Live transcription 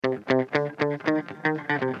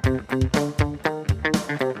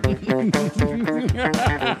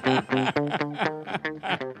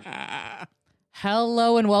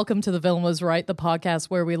welcome to The Villain Was Right, the podcast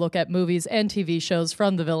where we look at movies and TV shows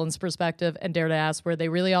from the villain's perspective and dare to ask, were they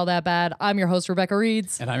really all that bad? I'm your host, Rebecca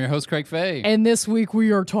Reeds. And I'm your host, Craig Fay. And this week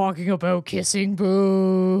we are talking about Kissing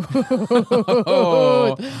Booth.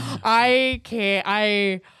 I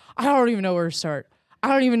don't even know where to start. I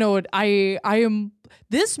don't even know what I am.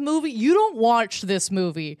 This movie, you don't watch this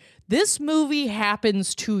movie. This movie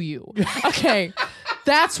happens to you. Okay.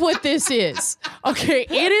 That's what this is. Okay,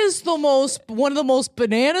 it is one of the most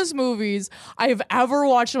bananas movies I have ever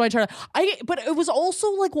watched in my entire life. But it was also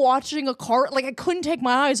like watching a car. Like I couldn't take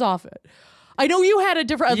my eyes off it. I know you had a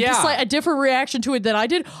different reaction to it than I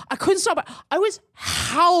did. I couldn't stop it. I was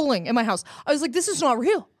howling in my house. I was like, "This is not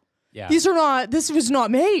real. Yeah, this was not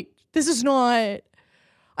made. This is not."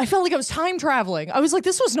 I felt like I was time traveling. I was like,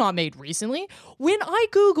 "This was not made recently." When I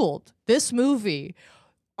Googled this movie,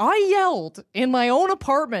 I yelled in my own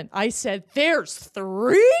apartment. I said, "There's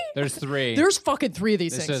three? There's three. There's fucking three of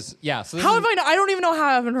these things." So how have I don't even know how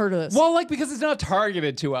I haven't heard of this. Well, like, because it's not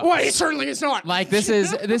targeted to us. Well, it certainly is not. Like, this is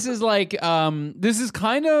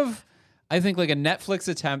kind of, I think, like a Netflix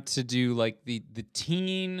attempt to do like the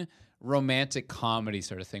teen romantic comedy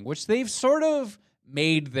sort of thing, which they've sort of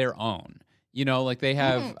made their own. You know, like they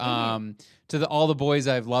have all the boys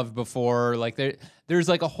I've loved before. Like there's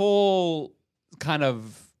like a whole kind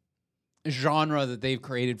of genre that they've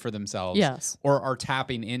created for themselves, yes, or are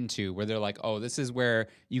tapping into, where they're like, oh, this is where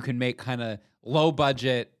you can make kind of low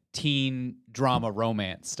budget teen drama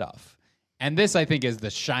romance stuff. And this, I think, is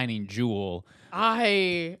the shining jewel.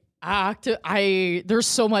 There's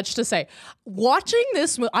so much to say. Watching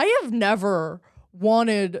this movie, I have never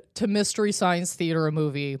wanted to Mystery Science Theater a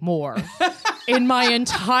movie more in my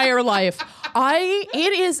entire life.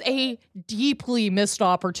 It is a deeply missed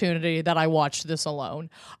opportunity that I watched this alone.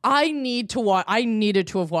 I needed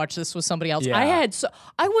to have watched this with somebody else. Yeah.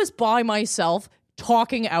 I was by myself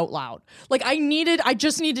talking out loud. Like I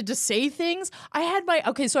just needed to say things. I have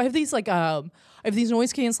these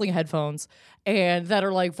noise canceling headphones, and that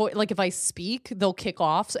are like if I speak, they'll kick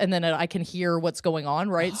off, and then I can hear what's going on,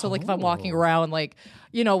 right? So like if I'm walking around, like,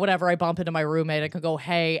 you know, whatever, I bump into my roommate, I can go,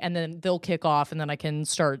 "Hey," and then they'll kick off, and then I can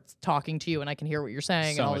start talking to you, and I can hear what you're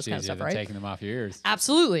saying, So and all much this kind of easier stuff, than right? taking them off your ears.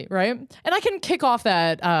 Absolutely, right? And I can kick off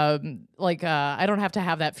that, I don't have to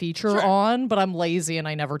have that feature on, but I'm lazy and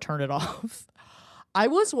I never turn it off. I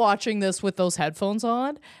was watching this with those headphones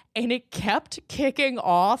on, and it kept kicking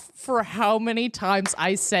off for how many times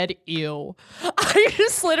I said ew.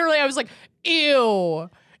 I was like, ew,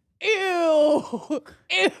 ew,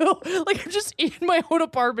 ew. Like, I'm just in my own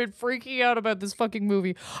apartment freaking out about this fucking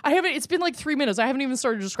movie. It's been like 3 minutes. I haven't even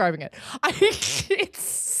started describing it.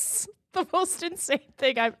 It's the most insane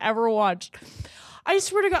thing I've ever watched. I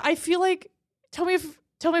swear to God, I feel like, tell me if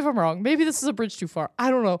I'm wrong. Maybe this is a bridge too far.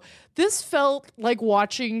 I don't know. This felt like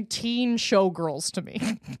watching teen showgirls to me.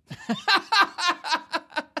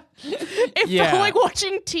 It felt like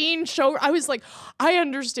watching teen show. I was like, I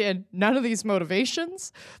understand none of these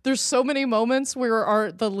motivations. There's so many moments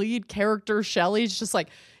where the lead character, Shelley's just like,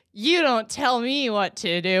 "You don't tell me what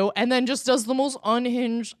to do," and then just does the most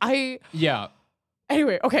unhinged.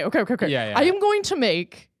 Anyway, okay. Yeah. I am going to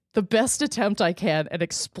make the best attempt I can at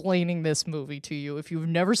explaining this movie to you. If you've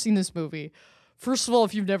never seen this movie, first of all,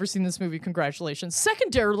 if you've never seen this movie, congratulations.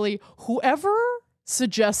 Secondarily, whoever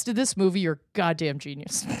suggested this movie, you're a goddamn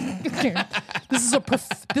genius. This is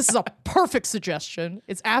a perfect suggestion.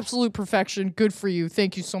 It's absolute perfection. Good for you.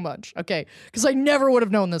 Thank you so much. Okay, because I never would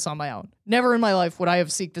have known this on my own. Never in my life would I have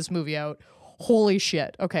seeked this movie out. Holy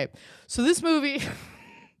shit. Okay, so this movie.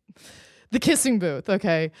 The Kissing Booth,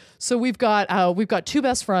 okay? So we've got two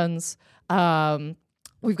best friends.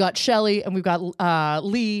 We've got Shelley and we've got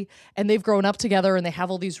Lee, and they've grown up together, and they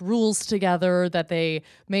have all these rules together that they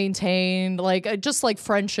maintain, like just like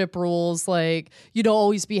friendship rules, like, you know,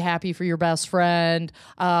 always be happy for your best friend.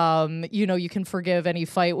 You know, you can forgive any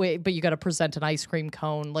fight, but you got to present an ice cream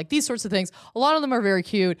cone, like these sorts of things. A lot of them are very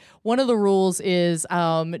cute. One of the rules is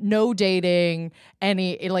no dating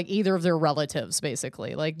any, like, either of their relatives,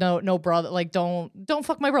 basically. Like no brother, like don't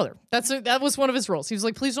fuck my brother. That was one of his rules. He was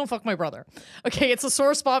like, "Please don't fuck my brother." Okay, it's a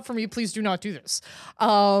sore spot for me. Please do not do this.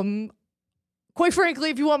 Quite frankly,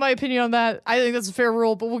 if you want my opinion on that, I think that's a fair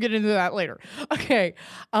rule, but we'll get into that later. Okay.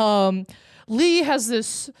 Lee has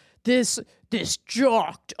this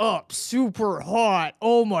jocked up, super hot,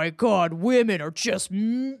 oh my God, women are just,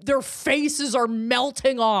 their faces are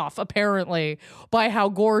melting off, apparently, by how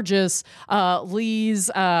gorgeous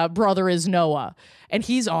Lee's brother is, Noah. And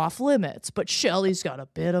he's off limits, but Shelley's got a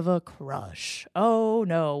bit of a crush. Oh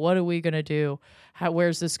no, what are we gonna do?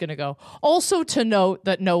 Where's this gonna go? Also to note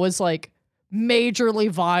that Noah's like majorly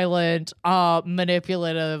violent,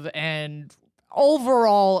 manipulative, and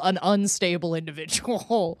overall an unstable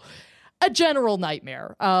individual. A general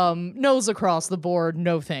nightmare. Nose across the board.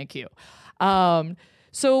 No, thank you.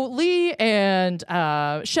 So Lee and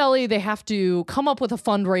Shelley, they have to come up with a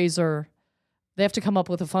fundraiser. They have to come up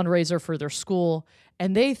with a fundraiser for their school.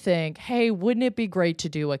 And they think, hey, wouldn't it be great to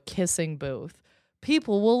do a kissing booth?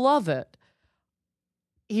 People will love it.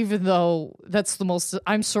 Even though that's the most,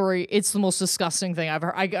 I'm sorry, it's the most disgusting thing I've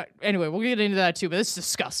heard. Anyway, we'll get into that too, but it's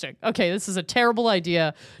disgusting. Okay, this is a terrible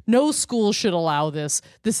idea. No school should allow this.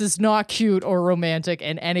 This is not cute or romantic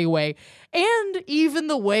in any way. And even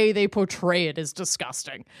the way they portray it is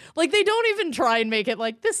disgusting. Like, they don't even try and make it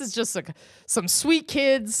like, this is just some sweet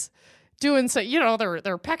kids doing,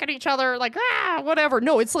 they're pecking each other, like, whatever.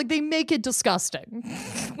 No, it's like they make it disgusting.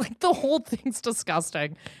 Like, the whole thing's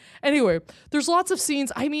disgusting. Anyway, there's lots of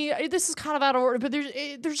scenes. I mean, this is kind of out of order, but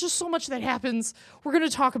there's just so much that happens. We're going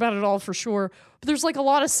to talk about it all for sure. But there's like a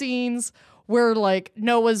lot of scenes where like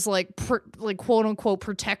Noah's like quote unquote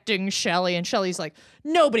protecting Shelley, and Shelley's like,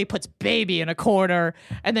 nobody puts baby in a corner.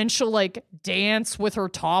 And then she'll like dance with her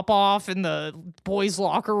top off in the boys'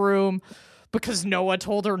 locker room because Noah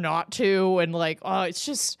told her not to. And like, it's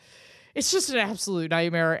just an absolute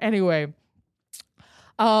nightmare. Anyway.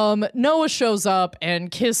 Noah shows up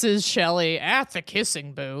and kisses Shelley at the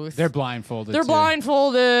kissing booth. They're blindfolded.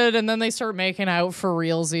 And then they start making out for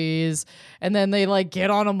realsies. And then they like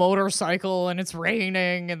get on a motorcycle and it's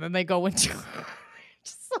raining. And then they go into.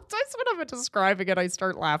 Sometimes when I'm describing it, I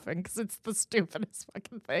start laughing because it's the stupidest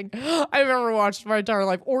fucking thing I've ever watched in my entire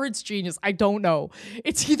life, or it's genius. I don't know.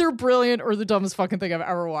 It's either brilliant or the dumbest fucking thing I've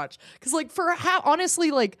ever watched. Because like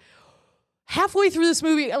honestly, like. Halfway through this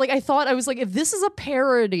movie, like I was like, if this is a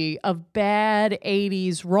parody of bad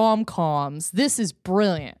 80s rom-coms, this is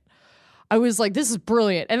brilliant. I was like, this is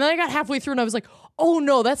brilliant. And then I got halfway through and I was like, oh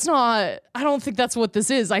no, that's not, I don't think that's what this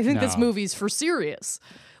is. I think this movie's for serious.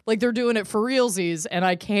 Like they're doing it for realsies and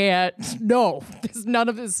I can't, no, none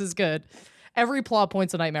of this is good. Every plot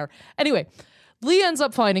point's a nightmare. Anyway, Lee ends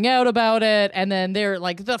up finding out about it, and then they're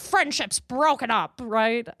like, the friendship's broken up,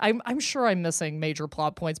 right? I'm sure I'm missing major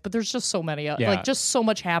plot points, but there's just so many. Like, just so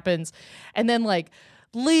much happens. And then, like,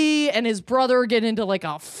 Lee and his brother get into, like,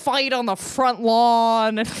 a fight on the front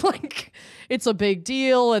lawn, and, like, it's a big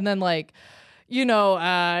deal. And then, like,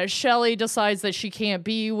 Shelley decides that she can't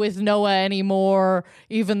be with Noah anymore,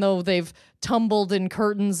 even though they've tumbled in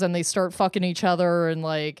curtains and they start fucking each other, and,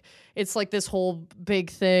 like, it's like this whole big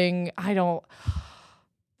thing.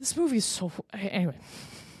 This movie is so... Anyway.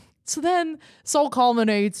 So then this all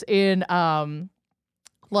culminates in,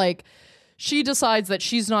 like, she decides that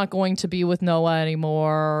she's not going to be with Noah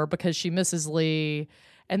anymore because she misses Lee.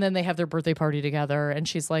 And then they have their birthday party together. And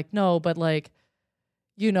she's like, no, but, like,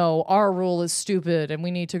 our rule is stupid and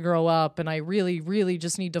we need to grow up. And I really, really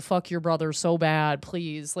just need to fuck your brother so bad.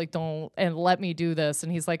 Please, like, don't... And let me do this.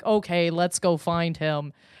 And he's like, okay, let's go find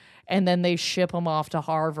him. And then they ship him off to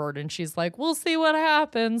Harvard, and she's like, we'll see what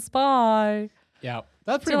happens. Bye. Yeah,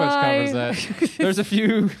 that pretty much covers it. There's a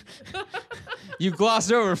few... You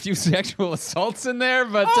glossed over a few sexual assaults in there,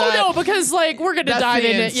 but... no, because, like, we're going to dive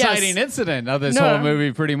into... That's the inciting incident of this whole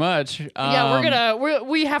movie, pretty much.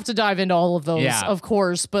 We have to dive into all of those, of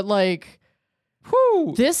course, but, like...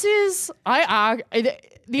 Whew, this is... The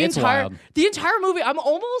entire movie, I'm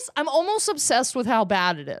almost obsessed with how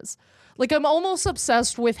bad it is. Like, I'm almost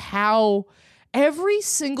obsessed with how every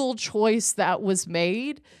single choice that was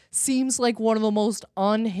made seems like one of the most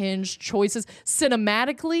unhinged choices.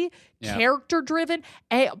 Cinematically, character-driven,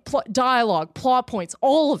 dialogue, plot points,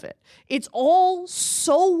 all of it. It's all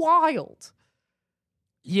so wild.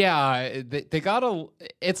 Yeah, they got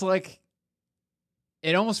it's like...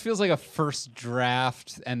 It almost feels like a first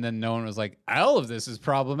draft, and then no one was like, all of this is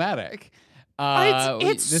problematic.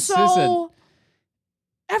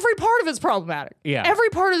 Every part of it's problematic. Yeah. Every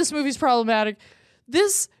part of this movie's problematic.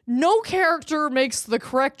 No character makes the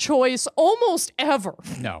correct choice almost ever.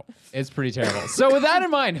 No, it's pretty terrible. So with that in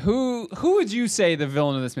mind, who would you say the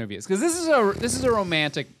villain of this movie is? Because this is a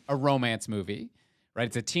romance movie, right?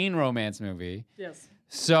 It's a teen romance movie. Yes.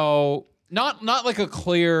 So not like a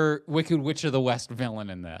clear Wicked Witch of the West villain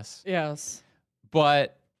in this. Yes.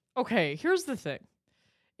 But okay, here's the thing.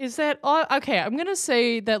 Is that I'm gonna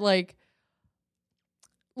say that, like,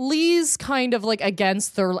 Lee's kind of like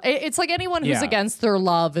against their... It's like anyone who's against their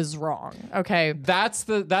love is wrong. Okay. That's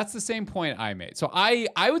the same point I made. So I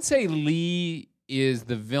would say Lee is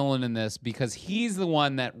the villain in this because he's the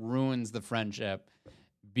one that ruins the friendship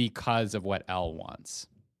because of what Elle wants.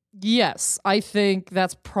 Yes, I think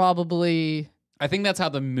that's probably... I think that's how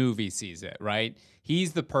the movie sees it, right?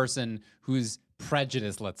 he's the person whose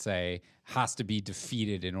prejudice, let's say, has to be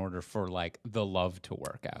defeated in order for like the love to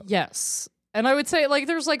work out. Yes. And I would say like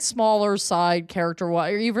there's like smaller side character or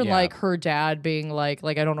even Yeah. like her dad being like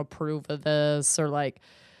I don't approve of this or like.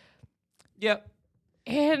 Yep.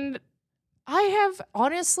 And I have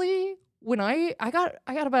honestly when I got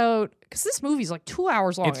about because this movie's like 2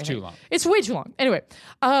 hours long. It's too long. It's way too long. Anyway,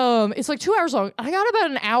 it's like 2 hours long. I got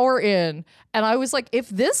about an hour in, and I was like, if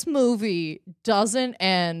this movie doesn't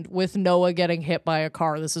end with Noah getting hit by a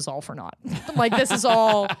car, this is all for naught. Like this is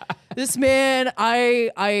all. This man,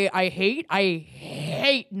 I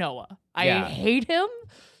hate Noah. I hate him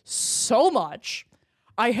so much.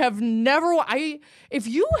 I have never. If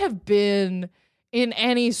you have been in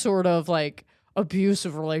any sort of like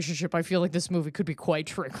abusive relationship, I feel like this movie could be quite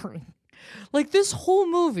triggering. Like this whole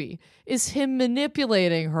movie is him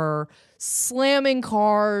manipulating her, slamming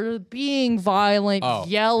cars, being violent,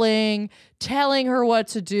 yelling, telling her what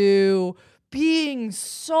to do, being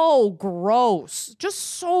so gross, just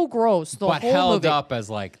so gross. But whole held movie. up as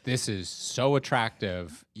like, this is so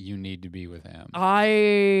attractive, you need to be with him.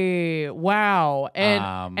 Wow.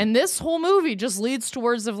 And this whole movie just leads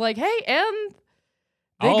towards of like, hey, and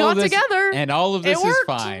they All got of this- together. and all of this It is worked.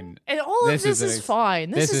 fine. And all of this is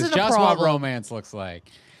fine. This is isn't just a problem. what romance looks like.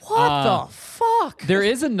 What the fuck? There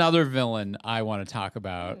is another villain I want to talk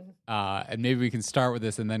about, and maybe we can start with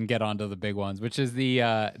this and then get on to the big ones, which is the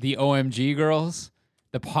OMG girls,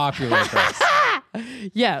 the popular girls.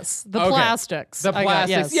 Yes, the Okay. plastics. The I got-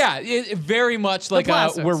 plastics, yes. yeah, very much like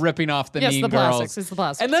plastics. we're ripping off the Yes, mean the girls. plastics. It's the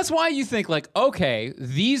plastics. And that's why you think like, okay,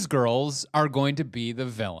 these girls are going to be the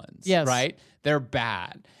villains, Yes. right? They're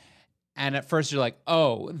bad. And at first you're like,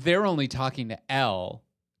 oh, they're only talking to Elle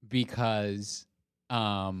because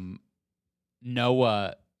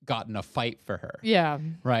Noah got in a fight for her, Yeah.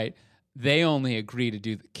 right? They only agree to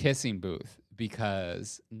do the kissing booth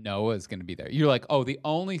because Noah's going to be there. You're like, oh, the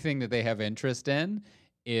only thing that they have interest in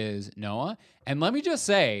is Noah. And let me just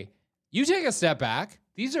say, you take a step back,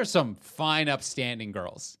 these are some fine, upstanding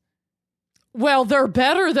girls. Well, they're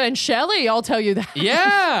better than Shelley, I'll tell you that.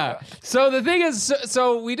 Yeah. So the thing is,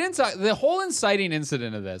 so we didn't talk, the whole inciting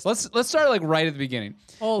incident of this. Let's start like right at the beginning,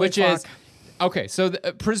 Holy which fuck. is okay. So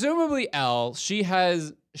presumably Elle, she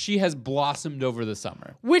has blossomed over the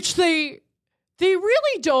summer. Which they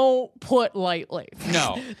really don't put lightly.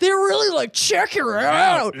 No. They're really like, check her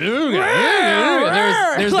out.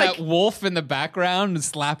 There's Like- that wolf in the background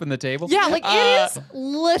slapping the table. Yeah, like it is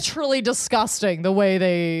literally disgusting the way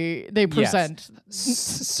they present.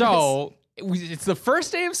 So it's the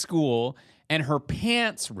first day of school, and her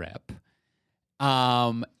pants rip.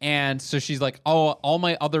 And so she's like, "Oh, all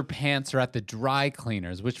my other pants are at the dry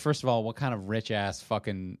cleaners." Which, first of all, what kind of rich ass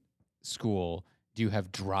fucking school do you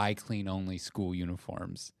have dry clean only school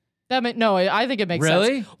uniforms? No, I think it makes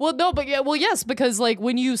Really? sense. Well, no, but yeah, well, yes, because like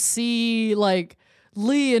when you see like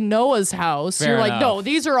Lee and Noah's house, Fair you're like, enough. no,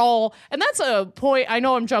 these are all, and that's a point. I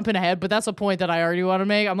know I'm jumping ahead, but that's a point that I already want to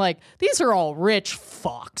make. I'm like, these are all rich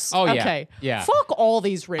fucks. Oh, yeah. Okay. Yeah. Fuck all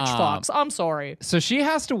these rich fucks. I'm sorry. So she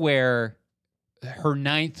has to wear her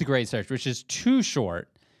 9th grade shirt, which is too short.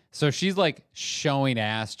 So she's like showing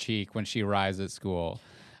ass cheek when she arrives at school.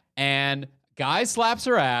 And guy slaps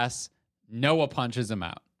her ass. Noah punches him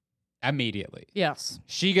out immediately. Yes.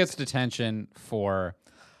 She gets detention for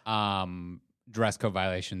dress code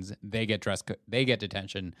violations. They get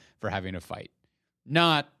detention for having a fight.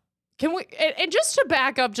 Not Can we, and just to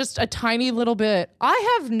back up just a tiny little bit,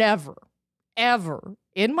 I have never, ever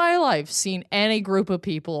in my life seen any group of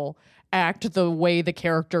people act the way the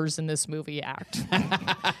characters in this movie act.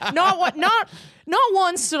 Not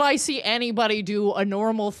once did I see anybody do a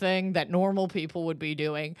normal thing that normal people would be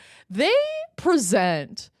doing. They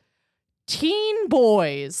present teen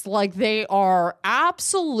boys like they are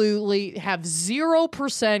absolutely have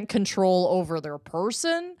 0% control over their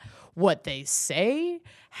person, what they say,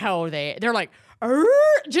 how they're like, "Arr!"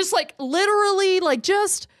 Just like literally like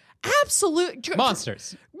just absolute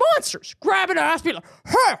monsters. monsters grabbing an ass, be like,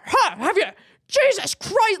 have you, Jesus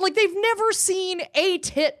Christ, like they've never seen a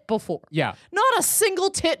tit before. Yeah. Not a single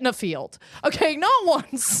tit in a field. Okay, not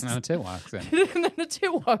once. No, Tit walks in. And then a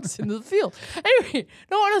tit walks into the field. Anyway,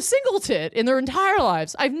 not a single tit in their entire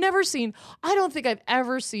lives. I don't think I've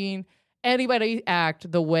ever seen anybody act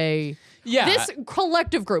the way Yeah. This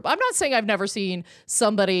collective group. I'm not saying I've never seen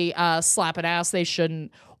somebody slap an ass they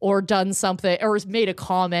shouldn't, or done something, or made a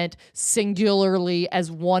comment singularly as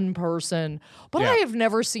one person, but I have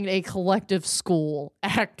never seen a collective school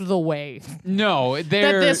act the way No, that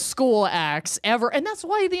they're this school acts ever. And that's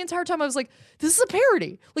why the entire time I was like, this is a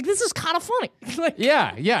parody. Like, this is kind of funny. Like,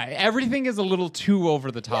 yeah. Everything is a little too over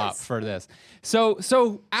the top for this.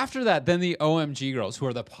 So after that, then the OMG girls, who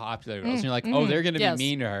are the popular girls, and you're like, oh, they're going to be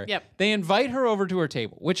mean to her. Yep. They invite her over to her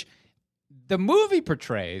table, which the movie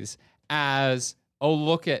portrays as, oh,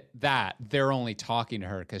 look at that. They're only talking to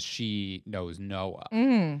her because she knows Noah.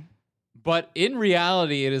 But in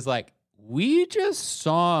reality, it is like, we just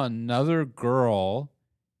saw another girl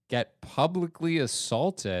get publicly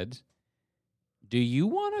assaulted. Do you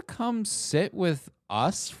want to come sit with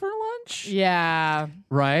us for lunch? yeah.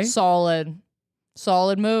 Right? Solid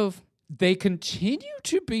move. They continue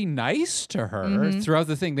to be nice to her throughout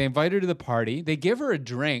the thing. They invite her to the party. They give her a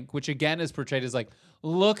drink, which again is portrayed as like,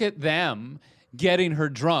 look at them getting her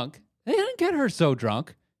drunk. They didn't get her so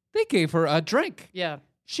drunk. They gave her a drink. Yeah.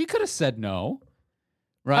 She could have said no,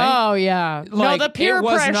 right? Oh, yeah. Like, no, the peer it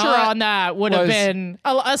was pressure not- on that would have been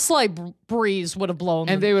a slight breeze would have blown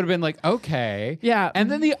And them. they would have been like, okay. Yeah. And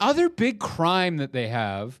then the other big crime that they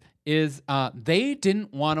have is they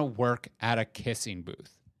didn't want to work at a kissing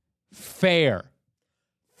booth. Fair.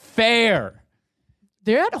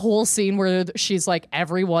 That whole scene where she's like,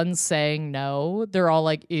 everyone's saying no. They're all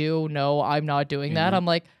like, ew, no, I'm not doing that. I'm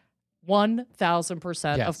like,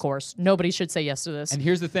 1,000%, Yes. of course. Nobody should say yes to this. And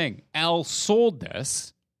here's the thing. Elle sold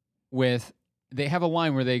this with, they have a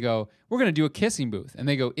line where they go, we're going to do a kissing booth. And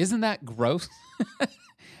they go, isn't that gross?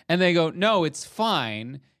 And they go, no, it's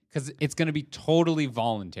fine because it's going to be totally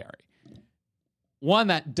voluntary. One,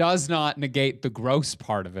 that does not negate the gross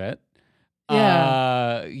part of it.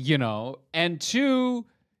 Yeah. And two,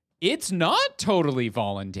 it's not totally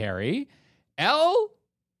voluntary. Elle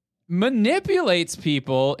manipulates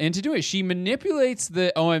people into doing it. She manipulates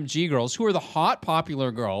the OMG girls, who are the hot,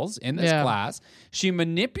 popular girls in this class. She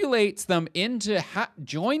manipulates them into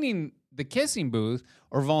joining the kissing booth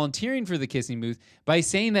or volunteering for the kissing booth by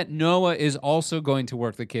saying that Noah is also going to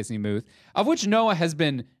work the kissing booth, of which Noah has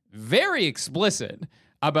been very explicit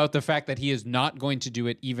about the fact that he is not going to do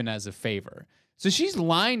it even as a favor. So she's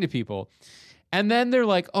lying to people. And then they're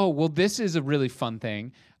like, oh, well, this is a really fun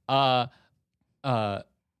thing. We're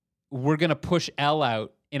going to push Elle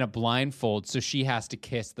out in a blindfold so she has to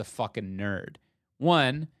kiss the fucking nerd.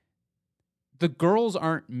 One, the girls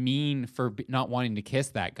aren't mean for not wanting to kiss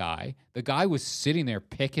that guy. The guy was sitting there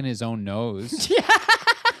picking his own nose.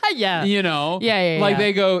 Yeah. You know? Yeah. Like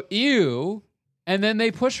they go, ew. And then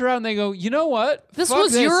they push her out and they go, you know what? This Fuck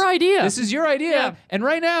was your idea. This is your idea. Yeah. And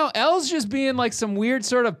right now, Elle's just being like some weird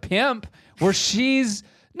sort of pimp where she's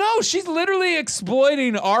literally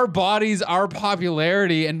exploiting our bodies, our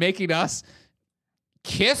popularity, and making us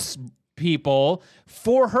kiss people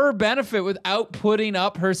for her benefit without putting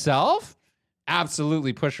up herself.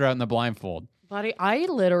 Absolutely push her out in the blindfold. Buddy,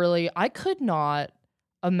 I could not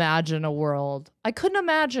imagine a world. I couldn't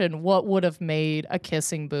imagine what would have made a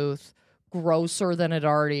kissing booth grosser than it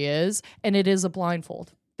already is, and it is a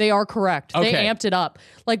blindfold. They are correct. Okay. They amped it up.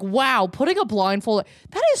 Like, wow, putting a blindfold,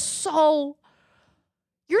 that is so,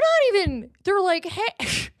 you're not even, they're like,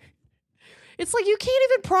 hey, it's like you can't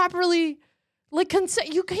even properly, like,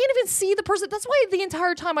 you can't even see the person. That's why the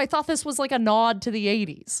entire time I thought this was like a nod to the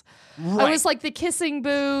 80s. Right. I was like the kissing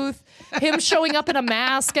booth, him showing up in a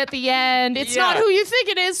mask at the end. It's Yeah. not who you think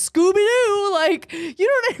it is, Scooby-Doo. Like, you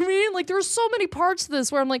know what I mean? Like, there's so many parts to this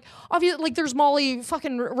where I'm like, obviously, like, there's Molly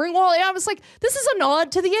fucking Ringwald. I was like, this is a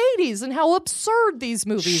nod to the 80s and how absurd these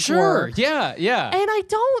movies were. Yeah. And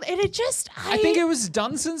it just, I think it was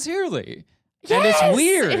done sincerely. yes! And it's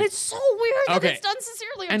weird. And it's so weird that Okay. it's done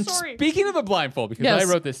sincerely. I'm And sorry. speaking of the blindfold, because Yes.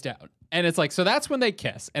 I wrote this down, and it's like, so that's when they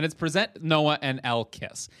kiss, and it's Noah and Elle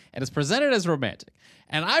kiss, and it's presented as romantic.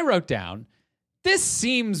 And I wrote down, this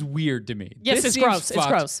seems weird to me. Yes, This it's seems gross. It's fucked,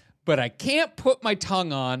 gross. But I can't put my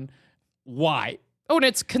tongue on why. Oh, and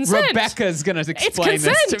it's consent. Rebecca's going to It's explain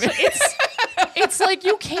consent. this to me. It's like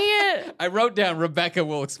you can't. I wrote down, Rebecca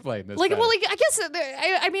will explain this. Like, better. well, like, I guess,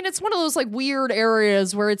 I mean, it's one of those, like, weird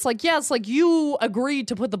areas where it's like, yes, like, you agreed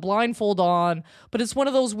to put the blindfold on, but it's one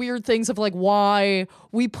of those weird things of, like, why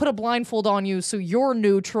we put a blindfold on you so you're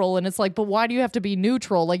neutral, and it's like, but why do you have to be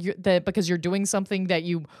neutral? Like, because you're doing something that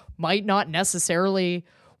you might not necessarily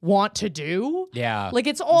want to do? Yeah. Like,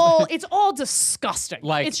 it's all disgusting.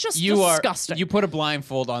 Like, it's just you disgusting. You put a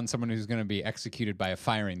blindfold on someone who's going to be executed by a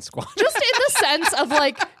firing squad. Just in the sense of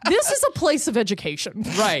like, this is a place of education.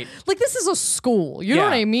 Right. Like, this is a school. You know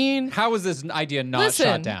what I mean? How is this idea not Listen,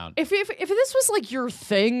 shot down? If this was like your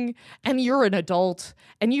thing and you're an adult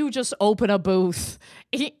and you just open a booth,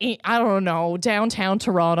 I don't know, downtown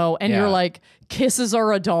Toronto, and you're like, kisses are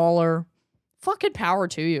 $1, fucking power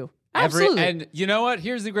to you. Absolutely. And you know what?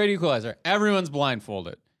 Here's the great equalizer. Everyone's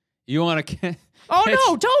blindfolded. You want to... Oh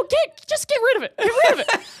no! Just get rid of it. Get rid of it.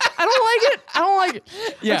 I don't like it.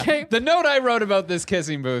 Yeah. Okay? The note I wrote about this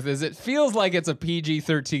kissing booth is it feels like it's a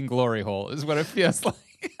PG-13 glory hole. Is what it feels like.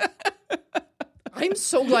 I'm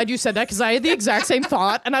so glad you said that because I had the exact same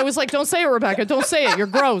thought, and I was like, "Don't say it, Rebecca. Don't say it. You're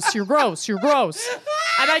gross. You're gross. You're gross."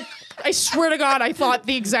 And I swear to God, I thought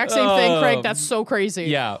the exact same thing, Craig. That's so crazy.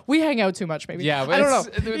 Yeah. We hang out too much, maybe. Yeah, but I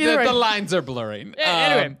don't know. The lines are blurring.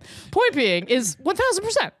 Anyway, point being is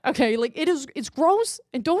 1,000%. Okay, like it's gross,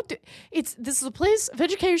 and this is a place of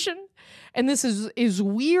education, and this is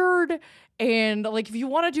weird. And like, if you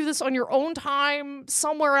want to do this on your own time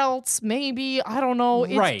somewhere else, maybe, I don't know.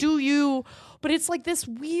 Right. It's do you, but it's like this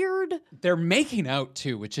weird. They're making out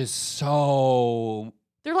too, which is so.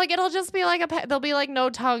 They're like, it'll just be like there'll be like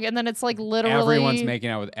no tongue, and then it's like literally Everyone's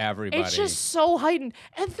making out with everybody. It's just so heightened.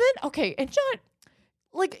 And then, okay, and John,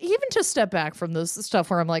 like, even to step back from this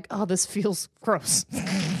stuff where I'm like, oh, this feels gross.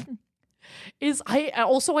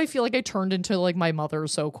 I feel like I turned into like my mother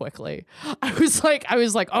so quickly. I was like,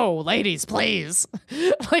 oh, ladies, please.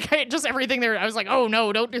 Like, everything there. I was like, oh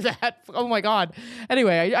no, don't do that. Oh my God.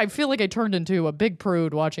 Anyway, I feel like I turned into a big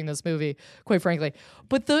prude watching this movie, quite frankly.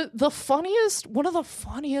 But one of the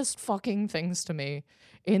funniest fucking things to me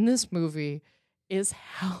in this movie is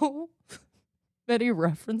how many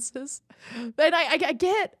references. And I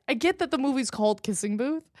get that the movie's called Kissing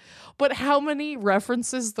Booth, but how many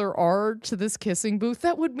references there are to this kissing booth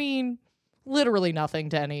that would mean literally nothing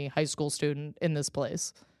to any high school student in this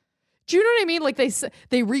place. Do you know what I mean? Like,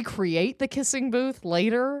 they recreate the kissing booth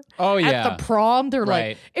later. Oh, yeah. At the prom, they're Right.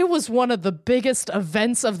 like, it was one of the biggest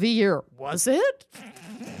events of the year. Was it?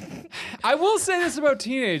 I will say this about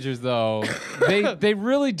teenagers, though. They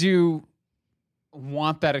really do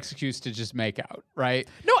want that excuse to just make out, right?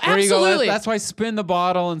 No, Where you go, absolutely. that's why Spin the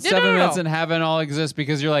Bottle and 7 Minutes in Heaven all exist,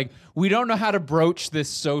 because you're like, we don't know how to broach this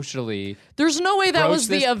socially. There's no way that was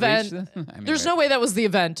the Broach event. this, breach this? I mean, There's right. no way that was the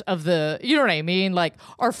event of the, you know what I mean? Like,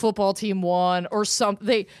 our football team won or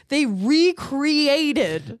something. They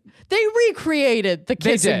recreated the They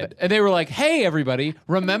kissing. did. And they were like, hey, everybody,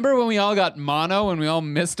 remember when we all got mono and we all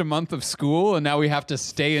missed a month of school and now we have to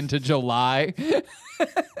stay into July?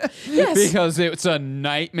 Yes. Because it's a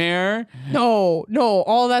nightmare. No,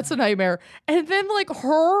 all that's a nightmare. And then like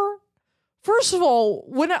her, first of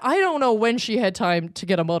all, I don't know when she had time to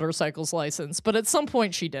get a motorcycle's license, but at some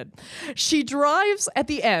point she did. She drives at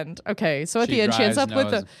the end. Okay, so at the end she ends up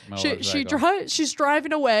with she's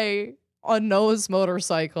driving away on Noah's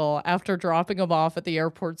motorcycle after dropping him off at the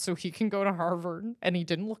airport so he can go to Harvard, and he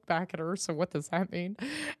didn't look back at her, so what does that mean?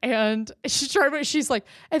 And she's like,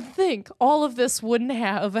 and think all of this wouldn't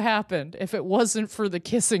have happened if it wasn't for the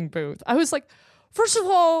kissing booth. I was like, first of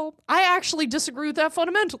all, I actually disagree with that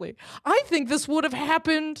fundamentally. I think this would have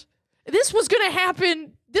happened. This was going to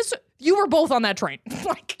happen. You were both on that train.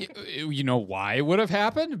 Like, you know why it would have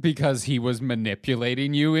happened? Because he was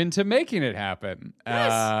manipulating you into making it happen.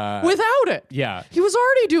 yes, without it. Yeah. He was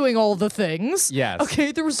already doing all the things. Yes.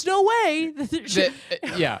 Okay, there was no way.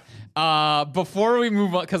 Yeah. Before we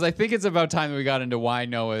move on, because I think it's about time that we got into why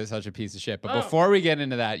Noah is such a piece of shit. But before we get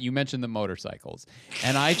into that, you mentioned the motorcycles.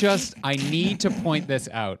 And I need to point this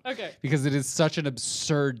out. Okay. Because it is such an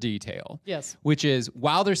absurd detail. Yes. Which is,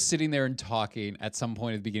 while they're sitting there and talking at some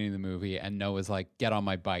point at the beginning of the movie, and Noah's like, get on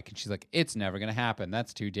my bike. And she's like, it's never going to happen.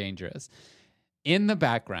 That's too dangerous. In the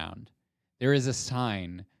background, there is a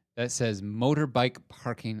sign that says motorbike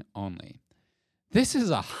parking only. This is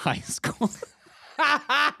a high school.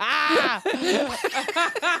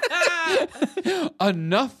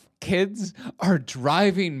 Enough kids are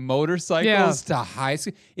driving motorcycles to high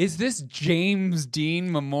school. Is this James Dean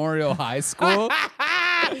Memorial High School?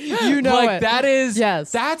 You know like it. that is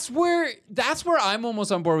Yes. That's where I'm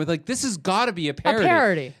almost on board with, like, this has got to be a parody. A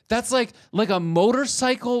parody. That's like a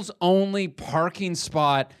motorcycles only parking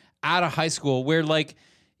spot at a high school where, like,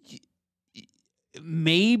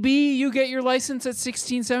 maybe you get your license at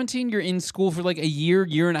 16, 17. You're in school for like a year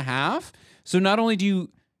and a half. So not only do you,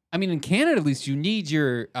 I mean, in Canada at least, you need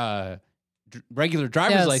your regular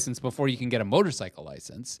driver's license before you can get a motorcycle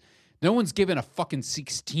license. No one's given a fucking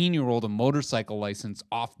 16-year-old a motorcycle license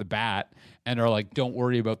off the bat and are like, don't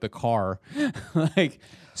worry about the car. Like,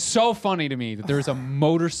 so funny to me that there's a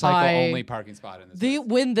motorcycle-only parking spot in this place.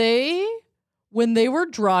 When they when they were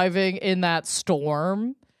driving in that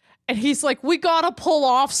storm and he's like, we gotta pull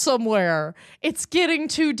off somewhere. It's getting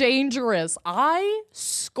too dangerous. I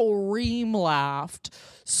scream laughed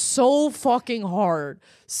so fucking hard.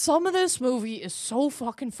 Some of this movie is so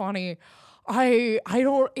fucking funny. I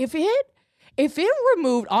don't, if it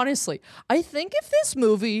removed, honestly, I think if this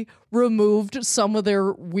movie removed some of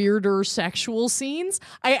their weirder sexual scenes,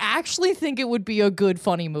 I actually think it would be a good,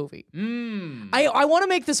 funny movie. I want to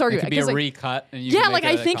make this It argument. could be a 'cause, recut. And you yeah, can like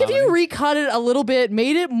make I it a think if comedy. you recut it a little bit,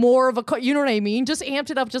 made it more of a, you know what I mean? Just amped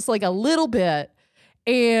it up just like a little bit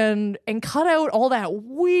and cut out all that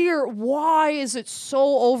weird, why is it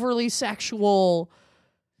so overly sexual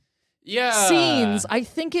scenes, I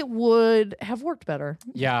think it would have worked better.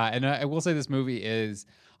 Yeah, and I will say this movie is,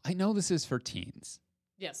 I know this is for teens.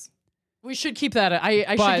 Yes. We should keep that. I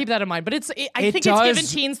should But keep that in mind. But I it think it's does- giving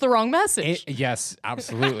teens the wrong message. Yes,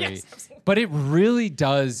 absolutely. Yes, absolutely. But it really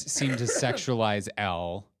does seem to sexualize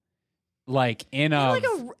Elle, like in a, Like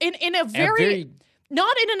in a very,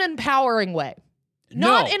 not in an empowering way.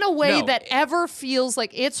 Not No, in a way no. that ever feels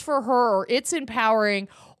like it's for her or it's empowering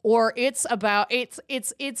or it's about it's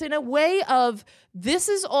in a way of this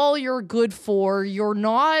is all you're good for.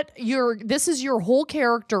 This is your whole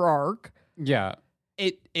character arc. Yeah.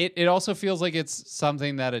 It also feels like it's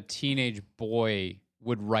something that a teenage boy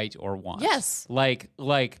would write or want. Yes.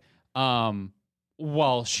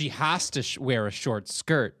 Well, she has to wear a short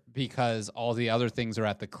skirt because all the other things are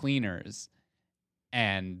at the cleaners,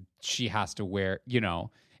 and she has to wear,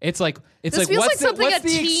 it's like This feels like something what's a the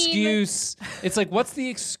teen- excuse? It's like, what's the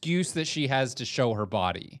excuse that she has to show her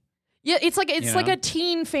body? Yeah, it's like know? a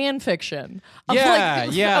teen fan fiction. Of Yeah,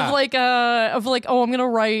 yeah. Of like, oh, I'm gonna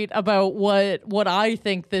write about what I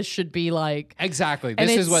think this should be like. Exactly. And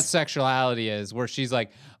This is what it's- sexuality is, where she's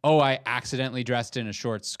like, oh, I accidentally dressed in a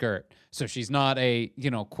short skirt. So she's not a,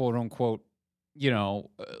 quote unquote,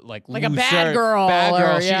 like Like a looser, bad girl,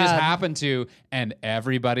 or, She yeah. just happened to, and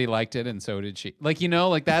everybody liked it, and so did she.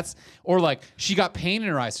 Like, that's, or like she got pain in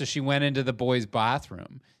her eyes, so she went into the boys'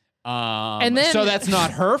 bathroom. And then- so that's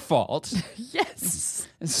not her fault. Yes.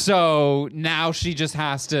 So now she just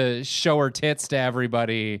has to show her tits to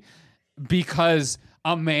everybody because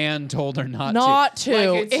a man told her not to.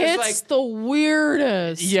 Like, It's just like, the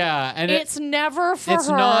weirdest. yeah, and It's never for it's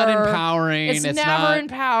her. not empowering. It's never not,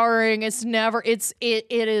 empowering. It's never.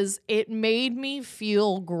 It made me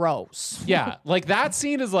feel gross. Yeah, like that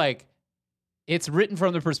scene is like, it's written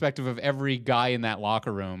from the perspective of every guy in that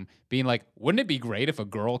locker room being like, wouldn't it be great if a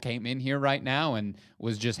girl came in here right now and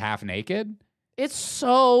was just half naked? It's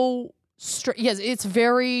so. Yes, it's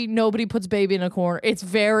very nobody puts baby in a corner. It's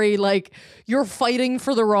very like you're fighting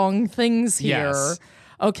for the wrong things here. Yes.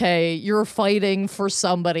 Okay, you're fighting for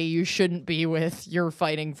somebody you shouldn't be with. You're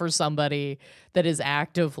fighting for somebody that is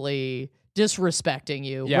actively disrespecting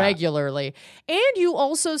you Yeah. regularly. And you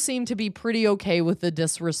also seem to be pretty okay with the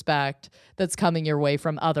disrespect that's coming your way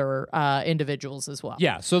from other individuals as well.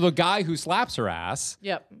 Yeah, so the guy who slaps her ass,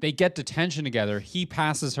 Yep. they get detention together. He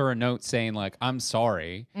passes her a note saying, like, I'm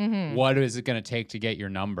sorry. Mm-hmm. What is it going to take to get your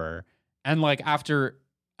number? And, like, after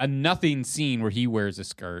a nothing scene where he wears a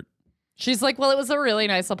skirt, She's like, well, it was a really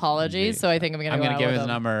nice apology, so I think I'm going to go out give with his him.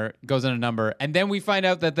 number, goes in a number. And then we find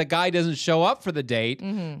out that the guy doesn't show up for the date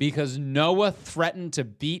Mm-hmm. because Noah threatened to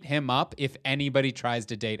beat him up if anybody tries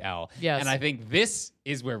to date Elle. Yes. And I think this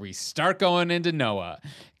is where we start going into Noah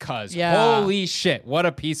because Yeah. holy shit, what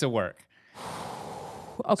a piece of work.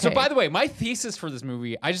 Okay. So, by the way, my thesis for this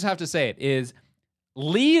movie, I just have to say it, is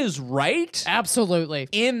Lee is right Absolutely.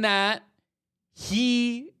 in that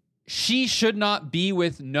she should not be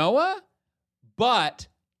with Noah, but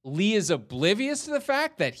Lee is oblivious to the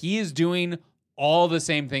fact that he is doing all the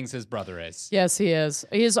same things his brother is. Yes, he is.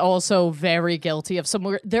 He is also very guilty of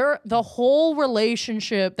some. The whole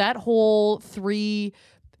relationship, that whole threesome.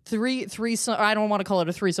 I don't want to call it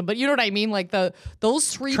a threesome, but you know what I mean. Like those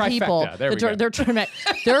three Trifecta. people, There we go.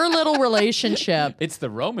 their little relationship. It's the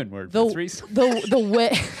Roman word for The threesome. the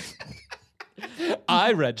way.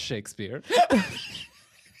 I read Shakespeare.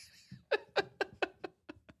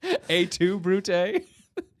 A2 Brute.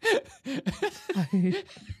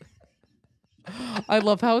 I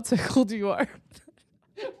love how tickled you are.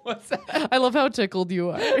 What's that? I love how tickled you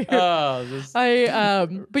are. Oh, this.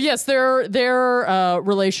 But yes, their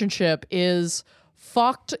relationship is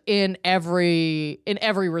fucked in every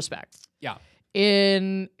respect. Yeah.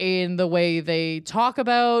 In the way they talk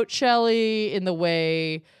about Shelley, in the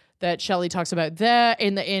way that Shelley talks about that,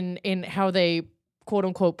 in how they quote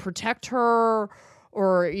unquote protect her,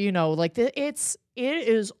 or it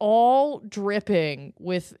is all dripping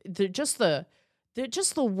with the they're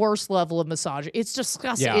just the worst level of misogyny. It's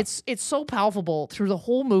disgusting. Yeah. It's so palpable through the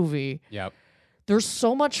whole movie. Yep. There's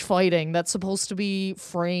so much fighting that's supposed to be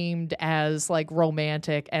framed as like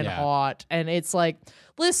romantic and Yeah. hot. And it's like,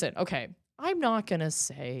 listen, okay, I'm not going to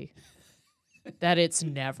say that it's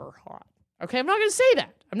never hot. Okay, I'm not going to say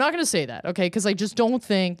that. I'm not going to say that, okay, because I just don't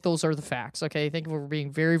think those are the facts, okay? I think we're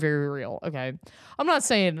being very, very real, okay? I'm not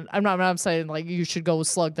saying like you should go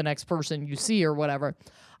slug the next person you see or whatever.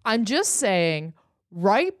 I'm just saying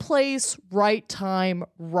right place, right time,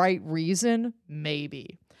 right reason,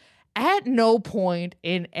 maybe. At no point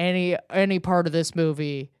in any part of this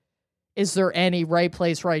movie is there any right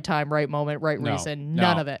place, right time, right moment, right reason.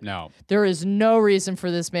 None of it. No. There is no reason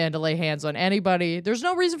for this man to lay hands on anybody. There's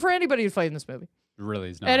no reason for anybody to fight in this movie It really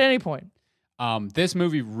is not. at any point. This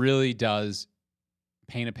movie really does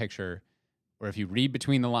paint a picture where if you read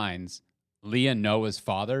between the lines, Leah Noah's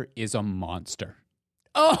father is a monster.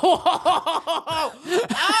 Oh!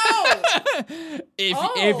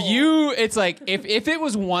 If you, it's like if it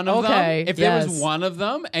was one of Okay, them, if yes. there was one of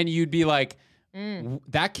them, and you'd be like,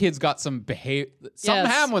 that kid's got some behavior, something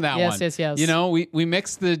Yes. happened with that Yes, one. yes, yes. You know, we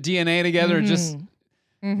mixed the DNA together. Just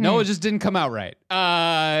Noah just didn't come out right.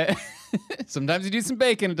 Sometimes you do some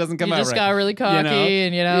bacon, it doesn't come You out just right. got really cocky,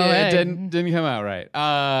 and Yeah, it hey. didn't come out right.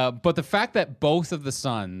 But the fact that both of the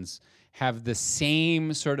sons have the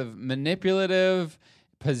same sort of manipulative,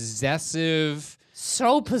 possessive.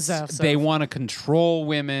 So possessive. They want to control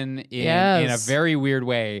women in a very weird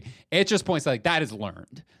way. It just points to like that is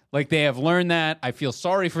learned. Like they have learned that. I feel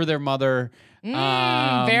sorry for their mother.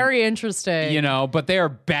 Very interesting. You know, but they are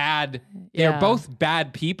bad. Yeah. They're both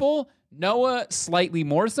bad people. Noah slightly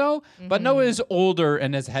more so, but Noah is older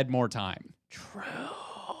and has had more time. True.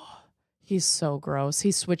 He's so gross.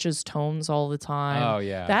 He switches tones all the time. Oh,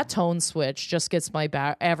 yeah. That tone switch just gets my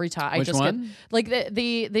back every time. Which I just one? get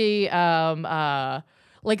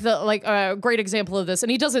like a great example of this,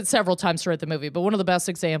 and he does it several times throughout the movie, but one of the best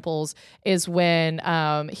examples is when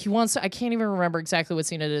he wants to, I can't even remember exactly what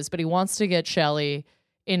scene it is, but he wants to get Shelley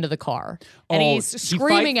into the car. And he's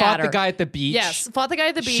screaming fought at her. the guy at the beach. Yes, fought the guy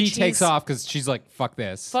at the beach. She takes He's- off because she's like, fuck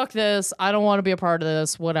this. fuck this, I don't want to be a part of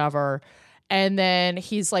this, whatever. And then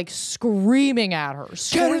he's like screaming at her.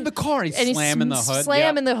 Get her in the car. He's and slamming the hood.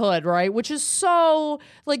 Slamming the hood, right? Which is so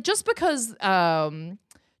like just because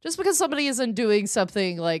somebody isn't doing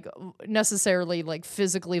something like necessarily like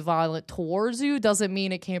physically violent towards you doesn't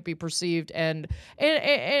mean it can't be perceived and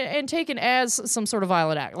taken as some sort of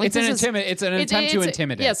violent act. Like It's an attempt to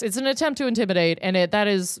intimidate. Yes, it's an attempt to intimidate, and that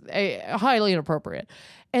is highly inappropriate.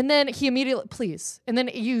 And then he immediately, please. And then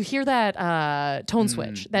you hear that tone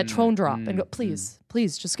switch, that tone drop, and go, please,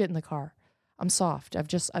 just get in the car. I'm soft. I've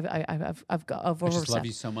just love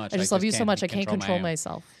you so much. I just love you so much. I can't control my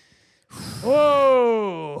myself.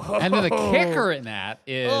 Whoa! And then the kicker in that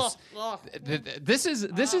is this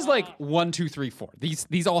is like 1, 2, 3, 4.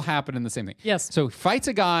 These all happen in the same thing. Yes. So he fights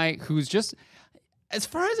a guy who's just, as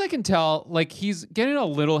far as I can tell, like he's getting a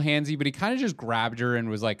little handsy, but he kind of just grabbed her and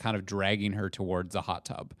was like kind of dragging her towards the hot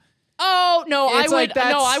tub. Oh no, It's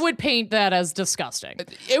I would paint that as disgusting.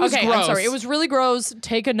 It was okay, gross. I'm sorry. It was really gross.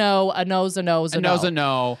 Take a no, a no's a no's, a no. Knows a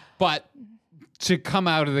no, but to come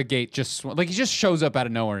out of the gate just like he just shows up out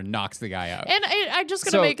of nowhere and knocks the guy out. And I'm just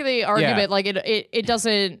gonna make the argument like it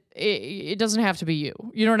doesn't have to be you.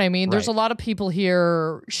 You know what I mean? There's a Right. lot of people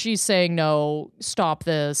here. She's saying no, stop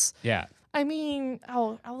this. Yeah. I mean,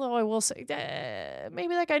 although I will say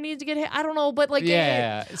maybe that guy needs to get hit. I don't know, but like,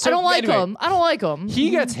 Yeah. I So, don't like anyway, him. I don't like him.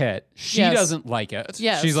 He gets hit. She Yes. doesn't like it.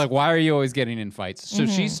 Yes. She's like, why are you always getting in fights? So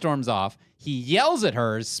she storms off. He yells at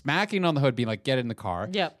her, smacking on the hood, being like, get in the car.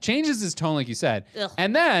 Yep. Changes his tone, like you said. Ugh.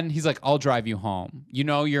 And then he's like, I'll drive you home. You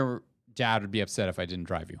know, your dad would be upset if I didn't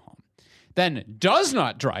drive you home. Then does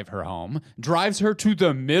not drive her home, drives her to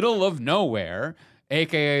the middle of nowhere,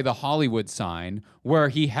 AKA the Hollywood sign, where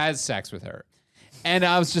he has sex with her. And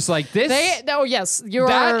I was just like, this. Yes, you're.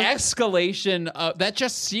 That escalation, that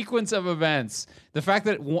just sequence of events, the fact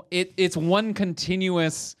that it's one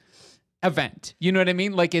continuous event. You know what I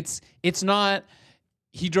mean? Like it's not.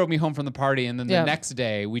 He drove me home from the party, and then the next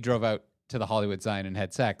day we drove out to the Hollywood sign and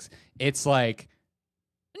had sex. It's like,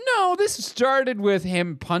 no, this started with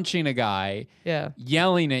him punching a guy,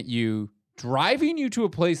 yelling at you, driving you to a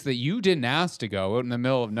place that you didn't ask to go, out in the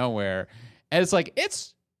middle of nowhere, and it's like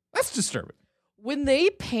that's disturbing. When they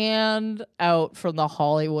panned out from the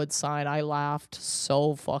Hollywood sign, I laughed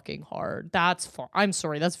so fucking hard. I'm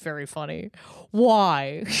sorry, that's very funny.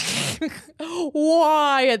 Why?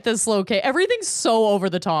 Why at this location? Everything's so over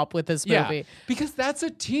the top with this movie. Yeah, because that's a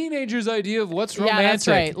teenager's idea of what's Yeah, romantic. that's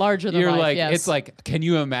right. Larger than You're life, like, yes. it's like, can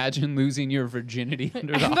you imagine losing your virginity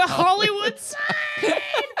under the, The Hollywood sign.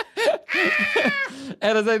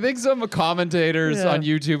 And as I think some commentators Yeah. on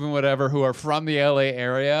YouTube and whatever who are from the LA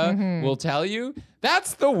area will tell you,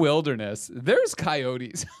 that's the wilderness. There's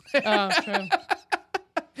coyotes. True.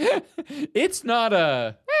 It's not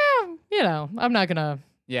a You know, I'm not gonna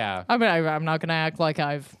act like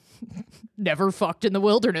I've never fucked in the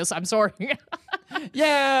wilderness. I'm sorry.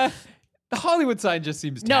 yeah. The Hollywood sign just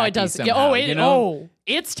seems tacky No, it does. somehow, Yeah, you know?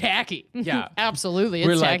 It's tacky. Yeah. Absolutely.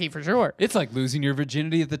 We're It's like- tacky for sure. It's like losing your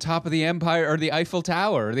virginity at the top of the Empire or the Eiffel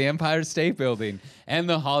Tower or the Empire State Building and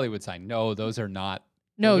the Hollywood sign. No, those are not.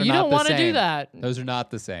 No, those are you not don't the want to do same. that. Those are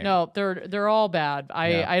not the same. No, they're all bad.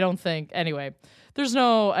 Yeah. I don't think. Anyway, there's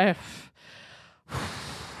no.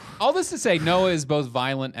 All this to say, Noah is both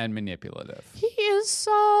violent and manipulative. He is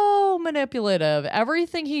so manipulative.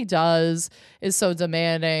 Everything he does is so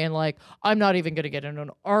demanding. And like, I'm not even going to get into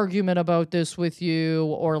an argument about this with you,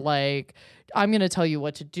 or like, I'm going to tell you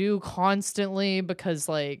what to do constantly because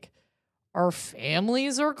like our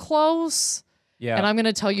families are close. Yeah. And I'm going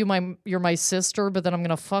to tell you you're my sister, but then I'm going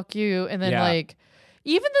to fuck you. And then Yeah. like,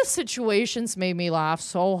 even the situations made me laugh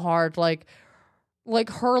so hard. Like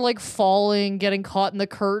her like falling, getting caught in the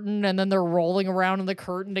curtain, and then they're rolling around in the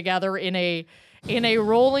curtain together in a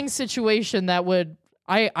rolling situation that would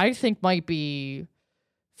I think might be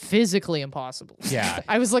physically impossible. Yeah.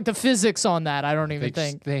 I was like the physics on that. I don't even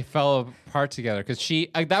They, think. they fell apart together because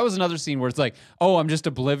that was another scene where it's like, oh, I'm just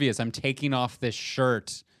oblivious. I'm taking off this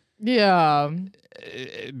shirt Yeah.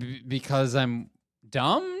 because I'm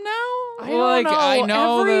dumb now. I don't know. I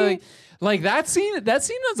know Every- like that scene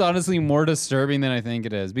is honestly more disturbing than I think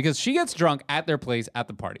it is because she gets drunk at their place at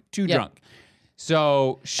the party, too Yep. drunk.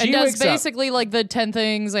 So she And does wakes up. basically like the 10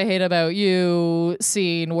 things I hate about you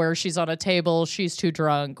scene where she's on a table, she's too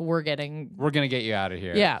drunk, we're gonna get you out of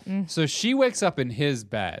here. yeah. So she wakes up in his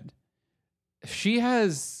bed. She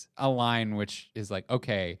has a line which is like,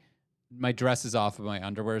 okay, my dress is off, but my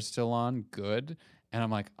underwear is still on. Good. And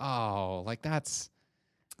I'm like, oh, like that's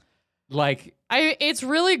like, It's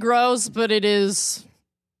really gross, but it is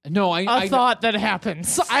no, a thought that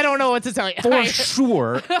happens. I don't know what to tell you. for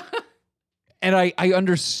sure. And I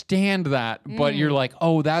understand that, but you're like,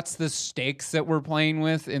 oh, that's the stakes that we're playing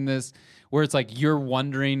with in this, where it's like you're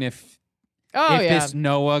wondering if this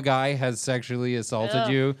Noah guy has sexually assaulted Yeah.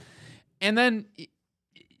 you. And then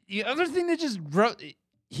the other thing that just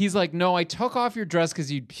he's like, no, I took off your dress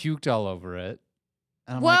because you puked all over it.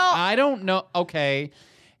 And I'm Well- like, I don't know. Okay.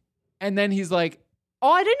 And then he's like, Oh,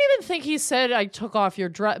 I didn't even think he said I took off your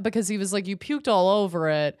dress because he was like, you puked all over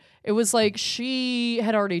it. It was like she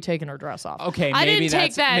had already taken her dress off. okay, I maybe didn't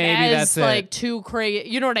take that maybe as that's like it. too crazy.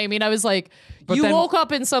 You know what I mean? I was like, But you then- woke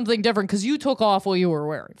up in something different because you took off what you were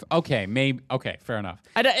wearing. Okay, fair enough.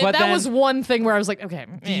 But then- that was one thing where I was like, okay.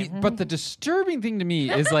 But the disturbing thing to me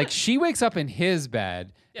is like she wakes up in his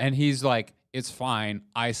bed and he's like, it's fine.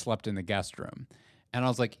 I slept in the guest room. And I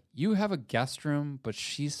was like, you have a guest room, but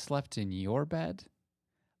she slept in your bed?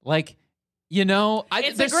 Like, you know,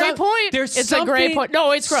 It's a great point. There's It's a great something- point. No,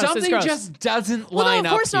 it's gross. It's Something gross. just doesn't Well, line no,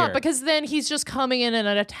 up of course not, here. because then he's just coming in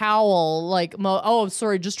a towel, like, oh,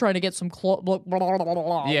 sorry, just trying to get some whatever.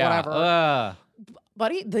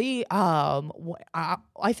 But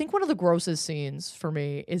I think one of the grossest scenes for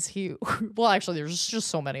me is he. Well, actually, there's just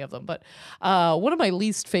so many of them. But one of my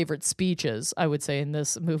least favorite speeches, I would say, in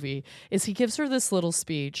this movie is he gives her this little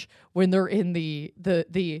speech when they're in the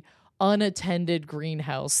unattended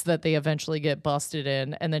greenhouse that they eventually get busted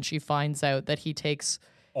in, and then she finds out that he takes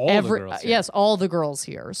All the girls here. yes, all the girls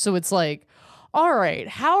here. So it's like, all right,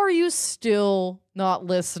 how are you still not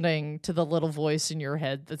listening to the little voice in your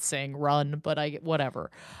head that's saying run, but whatever.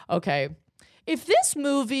 Okay. If this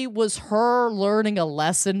movie was her learning a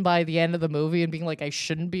lesson by the end of the movie and being like, I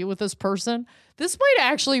shouldn't be with this person, this might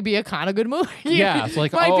actually be a kind of good movie. Yeah, it's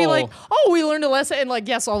like, might be oh. like, oh, we learned a lesson, and like,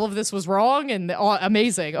 yes, all of this was wrong, and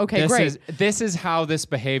amazing. Okay, great. This is how this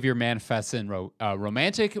behavior manifests in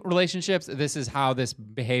romantic relationships. This is how this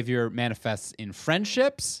behavior manifests in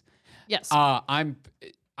friendships. Yes.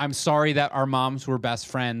 I'm sorry that our moms were best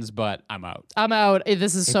friends, but I'm out. I'm out.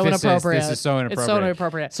 This is so This is inappropriate. so It's so inappropriate.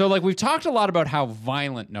 inappropriate. So, like, we've talked a lot about how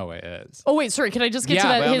violent Noah is. Oh wait, sorry. Can I just get Yeah, to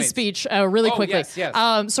by all his means. speech really Oh, quickly?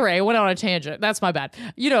 yes. Sorry, I went on a tangent. That's my bad.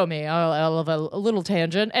 You know me. I love a little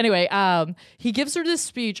tangent. Anyway, he gives her this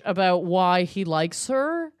speech about why he likes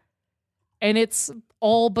her, and it's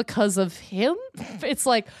all because of him. It's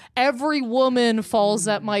like every woman falls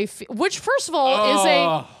at my feet, which first of all is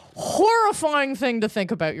a horrifying thing to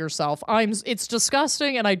think about yourself. It's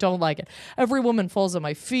disgusting and I don't like it. Every woman falls at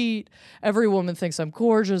my feet. Every woman thinks I'm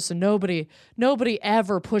gorgeous and nobody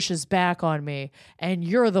ever pushes back on me. And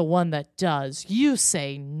you're the one that does. You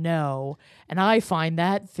say no. And I find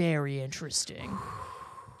that very interesting.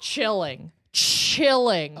 Chilling.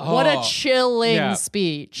 What a chilling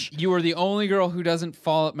speech. You are the only girl who doesn't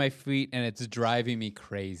fall at my feet, and it's driving me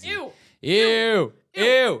crazy. Ew. Ew.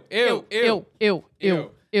 Ew. Ew. Ew. Ew.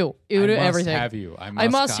 Ew. Ew. Ew to everything. I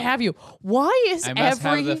must have you. Why is I must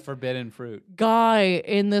every have the forbidden fruit. guy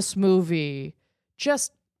in this movie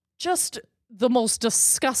just the most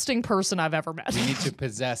disgusting person I've ever met? I need to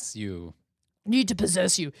possess you. Need to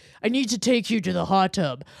possess you. I need to take you to the hot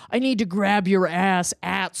tub. I need to grab your ass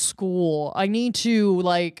at school. I need to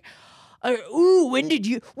when did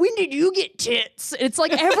you get tits? It's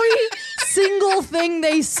like every single thing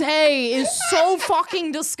they say is so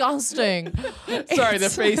fucking disgusting. Sorry,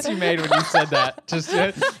 the face you made when you said that. Just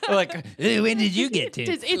like, when did you get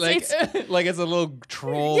tits? Like it's a little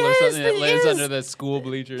troll or something that lives under the school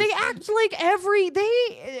bleachers. They act like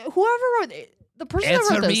the person that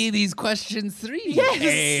Answer wrote this, me these questions 3. Yes.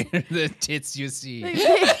 Hey, the tits you see.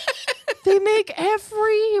 they make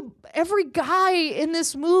every guy in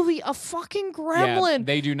this movie a fucking gremlin. Yeah,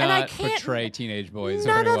 they do and I not can't- portray teenage boys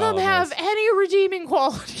None very of well them in have this. any redeeming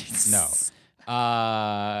qualities. No.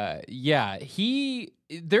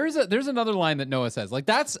 There's another line that Noah says. Like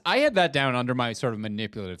I had that down under my sort of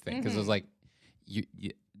manipulative thing because I was like, you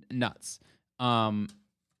nuts. But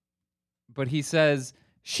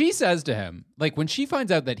she says to him, like when she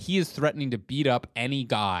finds out that he is threatening to beat up any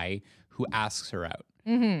guy who asks her out.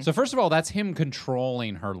 So first of all, that's him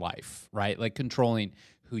controlling her life, right? Like controlling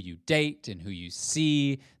who you date and who you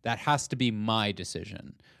see. That has to be my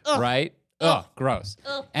decision, right? Ugh, gross.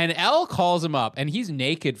 And Elle calls him up, and he's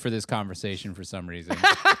naked for this conversation for some reason.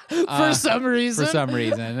 For some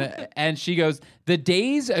reason. And she goes, "The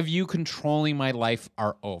days of you controlling my life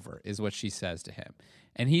are over," is what she says to him.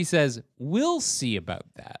 And he says, "We'll see about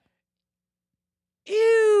that."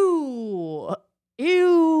 Ew.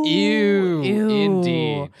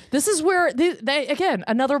 Indeed. This is where, again,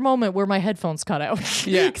 another moment where my headphones cut out.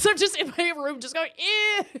 Yeah. Because I'm just in my room just going,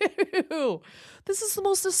 ew. This is the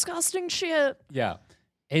most disgusting shit. Yeah.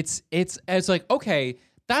 It's like, okay,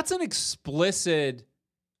 that's an explicit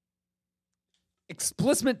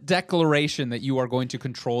declaration that you are going to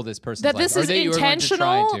control this person's That life. this or is that you are going to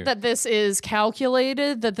try intentional, to. that this is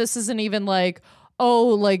calculated, that this isn't even like, oh,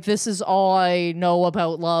 like this is all I know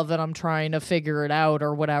about love and I'm trying to figure it out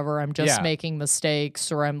or whatever. I'm just making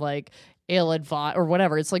mistakes or I'm like ill-advised or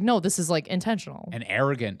whatever. It's like, no, this is like intentional. And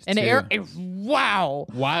arrogant, And too. wow.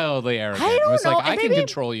 Wildly arrogant. I don't It's like, know, I and can maybe-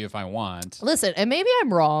 control you if I want. Listen, and maybe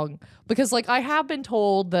I'm wrong because like I have been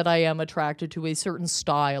told that I am attracted to a certain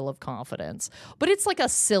style of confidence, but it's like a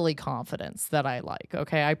silly confidence that I like.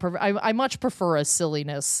 Okay, I much prefer a silly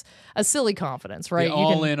confidence, right? The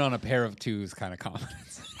all in on a pair of twos kind of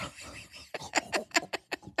confidence.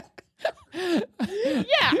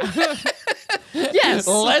 Yeah. Yes.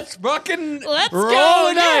 Let's fucking Let's roll go.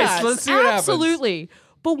 the dice. Yes, Let's see what happens. absolutely.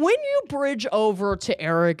 But when you bridge over to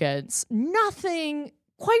arrogance,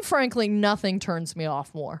 quite frankly, nothing turns me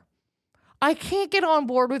off more. I can't get on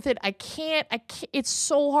board with it. I can't. It's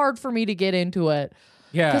so hard for me to get into it.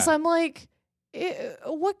 Yeah. Because I'm like,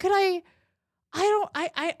 what could I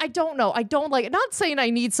don't know. I don't like it. Not saying I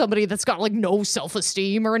need somebody that's got like no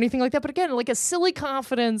self-esteem or anything like that. But again, like a silly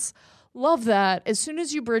confidence. Love that. As soon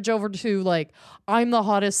as you bridge over to like, I'm the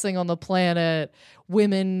hottest thing on the planet,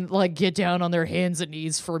 women like get down on their hands and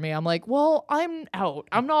knees for me. I'm like, well, I'm out.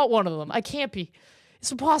 I'm not one of them. I can't be.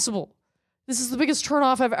 It's impossible. This is the biggest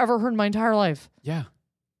turnoff I've ever heard in my entire life. Yeah.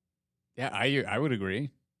 Yeah, I would agree.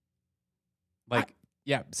 Like,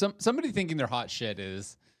 somebody thinking they're hot shit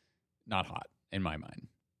is not hot in my mind.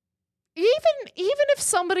 Even if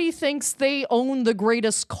somebody thinks they own the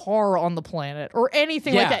greatest car on the planet or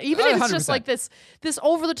anything like that, even if it's just 100%. like this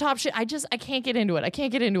over the top shit, I can't get into it. I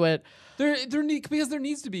can't get into it. Because there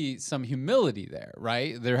needs to be some humility there,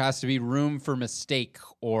 right? There has to be room for mistake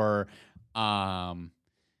or,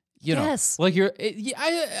 Yes. like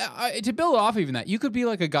to build off even that, you could be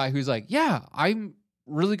like a guy who's like, yeah, I'm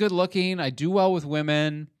really good looking. I do well with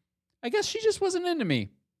women. I guess she just wasn't into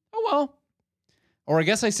me. Oh, well. Or I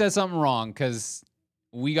guess I said something wrong because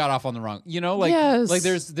we got off on the wrong, Yes. like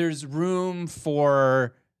there's room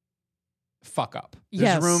for fuck up. There's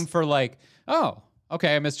Yes. room for like, oh,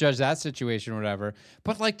 okay, I misjudged that situation or whatever.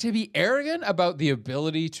 But like to be arrogant about the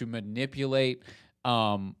ability to manipulate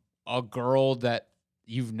a a girl that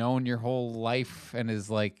you've known your whole life and is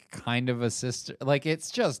like kind of a sister. Like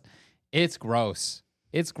it's gross.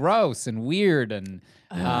 It's gross and weird and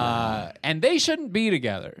they shouldn't be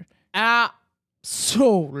together.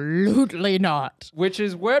 Absolutely not. Which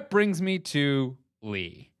is what brings me to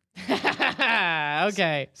Lee.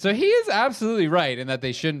 Okay. So he is absolutely right in that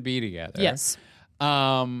they shouldn't be together. Yes.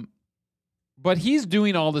 But he's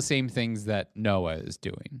doing all the same things that Noah is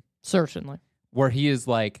doing. Certainly. Where he is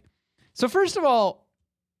like, so first of all,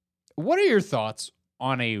 what are your thoughts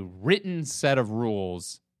on a written set of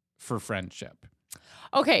rules for friendship?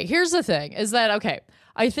 Okay, here's the thing, is that, okay,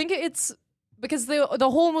 I think it's because the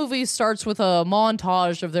whole movie starts with a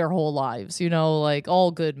montage of their whole lives, you know, like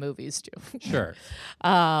all good movies do. Sure.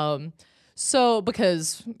 So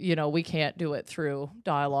because, you know, we can't do it through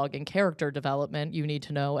dialogue and character development, you need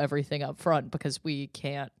to know everything up front because we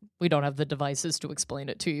don't have the devices to explain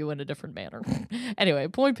it to you in a different manner. Anyway,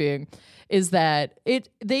 point being is that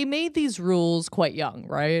they made these rules quite young,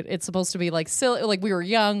 right? It's supposed to be like silly, like we were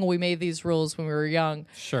young, we made these rules when we were young.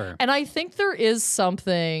 Sure. And I think there is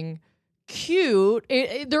something cute.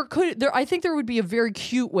 I think there would be a very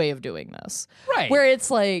cute way of doing this. Right. Where it's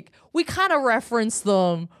like, we kind of reference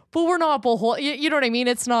them, but we're not you know what I mean?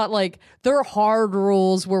 It's not like they're hard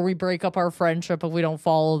rules where we break up our friendship if we don't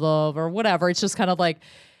follow them or whatever. It's just kind of like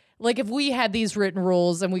if we had these written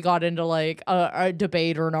rules and we got into like a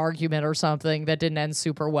debate or an argument or something that didn't end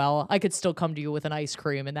super well, I could still come to you with an ice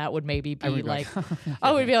cream and that would maybe be I would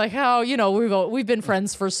be like, oh, you know, we've been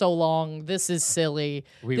friends for so long. This is silly.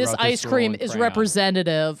 This ice cream is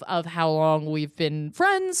representative of how long we've been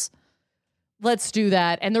friends. Let's do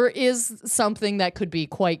that. And there is something that could be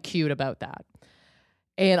quite cute about that.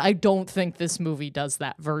 And I don't think this movie does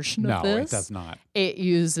that version of this. No, it does not. It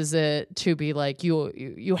uses it to be like,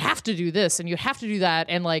 you have to do this and you have to do that.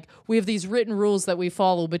 And like, we have these written rules that we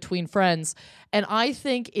follow between friends. And I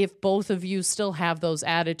think if both of you still have those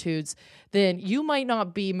attitudes, then you might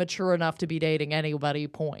not be mature enough to be dating anybody,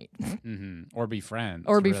 point. Mm-hmm. Or be friends.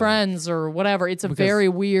 Or be friends or whatever. It's very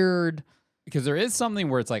weird. Because there is something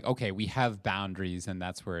where it's like, okay, we have boundaries and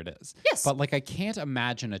that's where it is. Yes. But like, I can't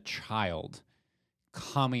imagine a child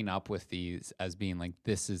coming up with these as being like,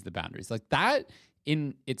 this is the boundaries. Like that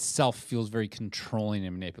in itself feels very controlling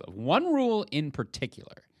and manipulative. One rule in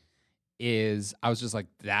particular is I was just like,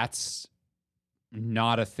 that's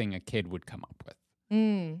not a thing a kid would come up with,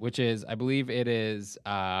 which is, I believe it is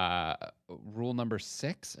rule number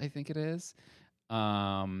 6, I think it is.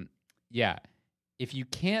 Yeah. If you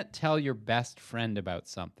can't tell your best friend about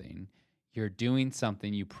something, you're doing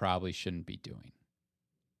something you probably shouldn't be doing.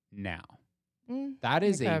 Now, that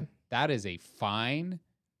is a fine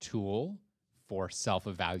tool for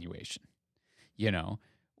self-evaluation. You know,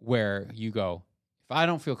 where you go, if I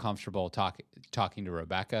don't feel comfortable talking to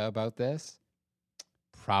Rebecca about this,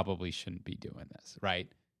 probably shouldn't be doing this, right?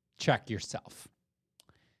 Check yourself.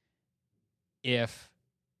 If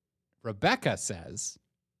Rebecca says,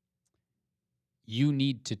 you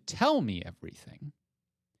need to tell me everything,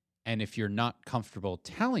 and if you're not comfortable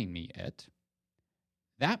telling me it,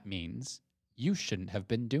 that means you shouldn't have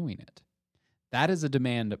been doing it. That is a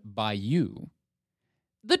demand by you.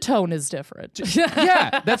 The tone is different.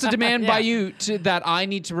 Yeah, that's a demand by you that I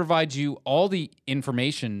need to provide you all the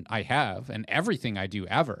information I have and everything I do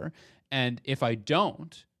ever. And if I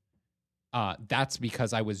don't, that's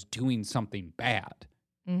because I was doing something bad.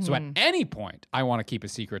 Mm-hmm. So at any point, I want to keep a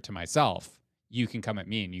secret to myself. You can come at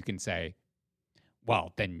me and you can say,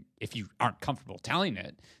 well, then if you aren't comfortable telling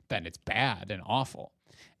it, then it's bad and awful.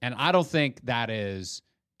 And I don't think that is,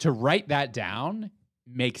 to write that down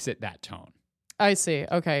makes it that tone. I see.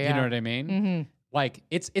 Okay, yeah. You know what I mean? Mm-hmm. Like,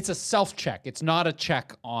 it's a self-check. It's not a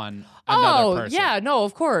check on another person. Yeah, no,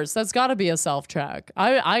 of course. That's got to be a self-check.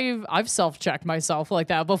 I've self-checked myself like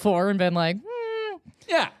that before and been like,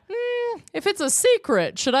 yeah. If it's a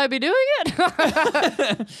secret, should I be doing it?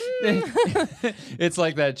 It's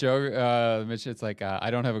like that joke, Mitch. It's like,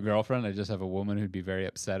 I don't have a girlfriend. I just have a woman who'd be very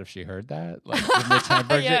upset if she heard that. Like, Mitch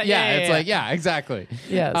Hedberg. It's like, yeah, exactly.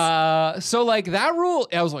 Yes. So, like, that rule,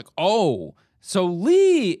 I was like, oh, so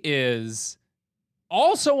Lee is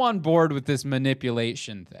also on board with this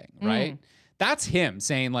manipulation thing, right? That's him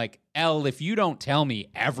saying, like, Elle, if you don't tell me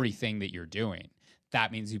everything that you're doing,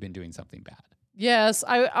 that means you've been doing something bad. Yes,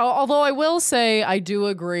 although I will say I do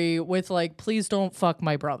agree with, like, please don't fuck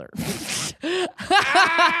my brother. I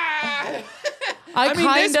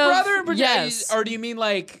mean, this brother in particular, yes. Or do you mean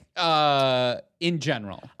like in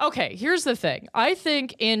general? Okay, here's the thing. I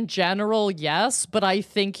think in general, yes, but I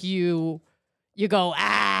think you go,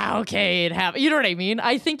 yeah, okay, it happened. You know what I mean?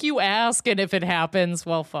 I think you ask, and if it happens,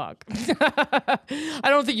 well, fuck. I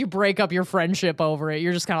don't think you break up your friendship over it.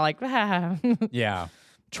 You're just kind of like, Yeah.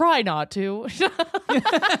 try not to.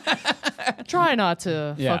 Try not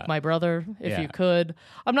to Yeah. fuck my brother if Yeah. you could.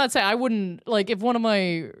 I'm not saying I wouldn't, like, if one of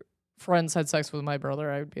my friends had sex with my brother,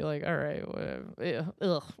 I would be like, all right,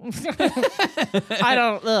 ugh. I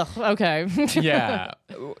don't, okay. Yeah.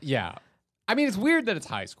 Yeah. I mean, it's weird that it's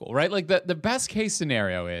high school, right? Like the best case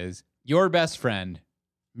scenario is your best friend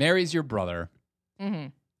marries your brother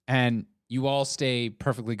and you all stay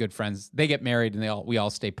perfectly good friends. They get married and we all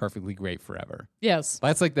stay perfectly great forever. Yes.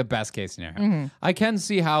 That's like the best case scenario. I can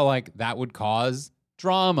see how like that would cause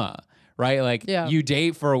drama, right? Like you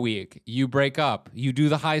date for a week, you break up, you do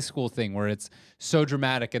the high school thing where it's so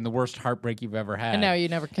dramatic and the worst heartbreak you've ever had. And now you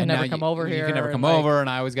never can never come over here. You can never come like, over, and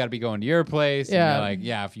I always got to be going to your place. Yeah. And you're like,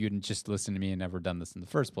 yeah, if you hadn't just listened to me and never done this in the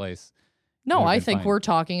first place. No, would've I been think fine. we're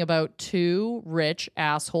talking about two rich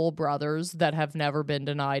asshole brothers that have never been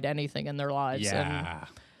denied anything in their lives. And Yeah.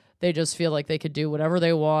 they just feel like they could do whatever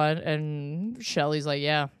they want. And Shelly's like,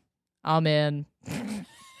 yeah, I'm in.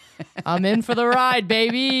 I'm in for the ride,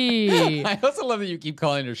 baby. I also love that you keep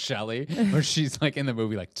calling her Shelly, where she's like in the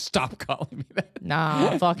movie, like, stop calling me that.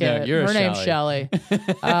 Nah, fuck No, it. you're Her name's Shelley.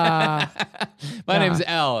 Shelly. My name's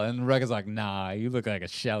Elle, and Rebecca's like, nah, you look like a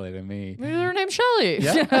Shelly to me. Maybe her name's Shelly.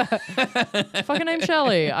 Yeah. Fucking name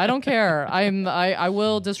Shelly. I don't care. I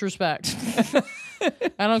will disrespect.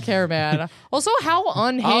 I don't care, man. Also, how I'll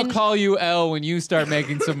unhinged. call you Elle when you start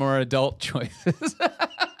making some more adult choices.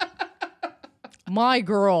 My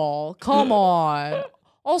girl, come on.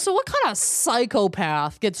 Also, what kind of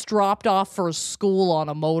psychopath gets dropped off for school on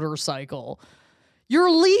a motorcycle?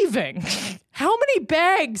 You're leaving. How many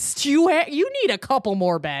bags do you have? You need a couple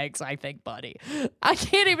more bags, I think, buddy. I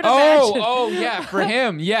can't even imagine. Oh, yeah, for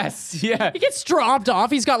him, yes, yeah. He gets dropped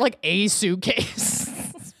off. He's got like a suitcase.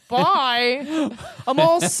 Bye. I'm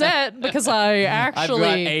all set because I actually.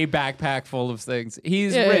 I've got a backpack full of things.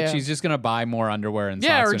 He's Yeah, rich. yeah. He's just gonna buy more underwear and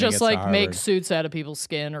Yeah, socks or when he just gets to like make Harvard. suits out of people's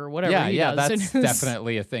skin or whatever. Yeah, he yeah, does. that's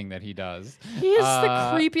definitely a thing that he does. He is the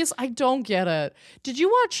creepiest. I don't get it. Did you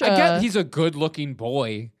watch? I get he's a good-looking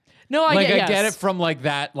boy. No, I Like get. I get yes. it from like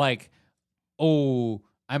that. Like, oh,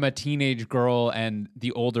 I'm a teenage girl and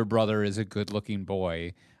the older brother is a good-looking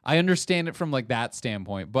boy. I understand it from like that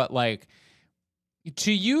standpoint, but like.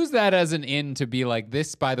 To use that as an in to be like,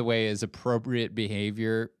 this, by the way, is appropriate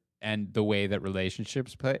behavior and the way that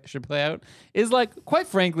relationships should play out is like, quite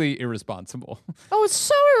frankly, irresponsible. Oh, it's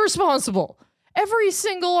so irresponsible. Every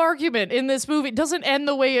single argument in this movie doesn't end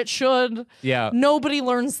the way it should. Yeah. Nobody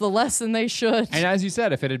learns the lesson they should. And as you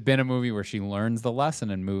said, if it had been a movie where she learns the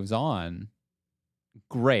lesson and moves on,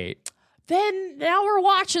 great. Then now we're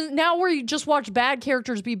watching. Now we just watch bad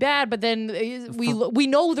characters be bad, but then we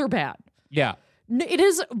know they're bad. Yeah. It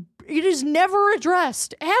is never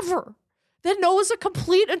addressed ever that Noah's a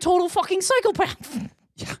complete and total fucking psychopath.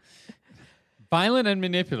 Violent and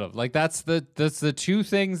manipulative. Like that's the two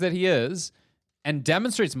things that he is and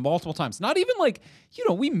demonstrates multiple times. Not even like,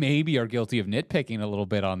 we maybe are guilty of nitpicking a little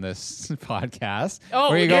bit on this podcast. Oh,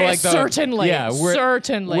 where you go yeah, like certainly.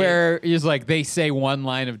 Certainly. Where is like they say one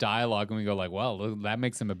line of dialogue and we go like, well, that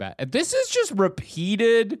makes him a bad. This is just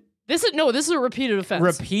repeated. This is a repeated offense.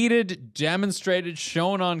 Repeated, demonstrated,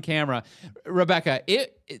 shown on camera. Rebecca,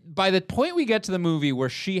 by the point we get to the movie where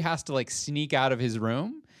she has to like sneak out of his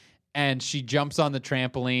room and she jumps on the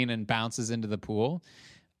trampoline and bounces into the pool,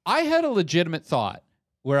 I had a legitimate thought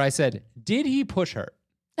where I said, did he push her?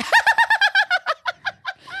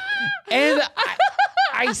 And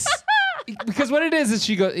because what it is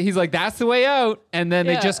he's like, that's the way out. And then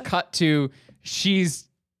they just cut to she's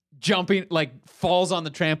jumping, like falls on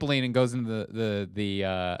the trampoline and goes into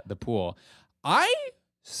the pool. I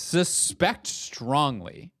suspect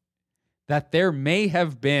strongly that there may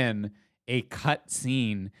have been a cut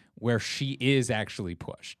scene where she is actually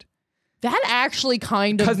pushed. That actually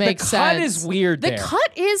kind of makes sense. Because the cut is weird. The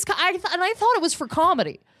cut is, I thought it was for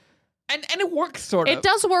comedy. And it works sort of. It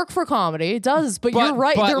does work for comedy. It does, but you're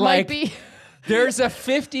right. There might be. There's a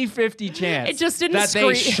 50-50 chance It just didn't that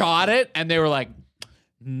they scream. shot it and they were like,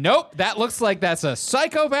 nope, that looks like that's a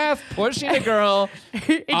psychopath pushing a girl.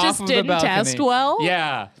 It off just of the didn't balcony. test well.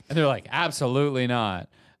 Yeah. And they're like, absolutely not.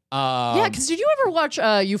 Yeah, because did you ever watch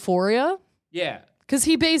Euphoria? Yeah. Because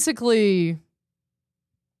he basically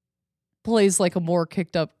plays like a more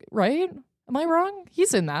kicked up, right? Am I wrong?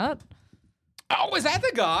 He's in that. Oh, is that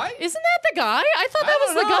the guy? Isn't that the guy? I thought that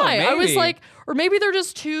was don't the know, guy. I was maybe. like, or maybe they're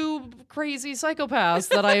just two crazy psychopaths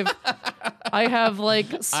that I have like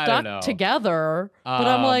know. stuck together. But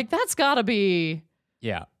I'm like, that's gotta be.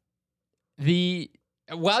 Yeah.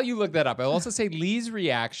 while you look that up, I'll also say Lee's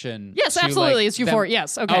reaction. Yes, to, absolutely. like, It's Euphoria.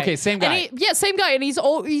 Yes. Okay. Okay, same guy. Same guy. And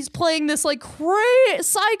he's playing this like crazy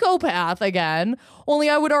psychopath again, only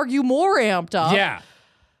I would argue more amped up. Yeah.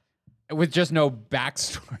 With just no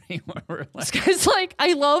backstory. Where we're like, It's like,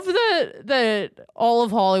 I love that all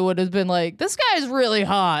of Hollywood has been like, this guy's really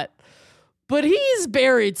hot, but he's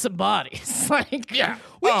buried some bodies. Like, Yeah.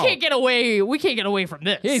 we Oh. can't get away from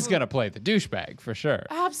this. he's gonna play the douchebag for sure.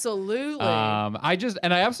 Absolutely. I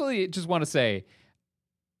absolutely just want to say,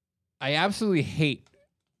 I absolutely hate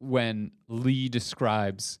when Lee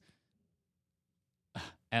describes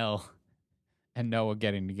Elle and Noah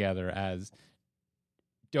getting together as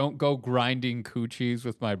 "don't go grinding coochies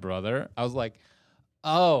with my brother." I was like,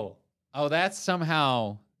 oh, that's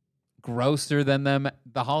somehow grosser than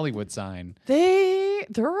the Hollywood sign.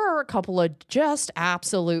 There are a couple of just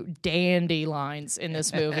absolute dandy lines in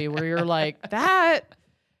this movie where you're like,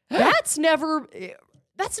 that's never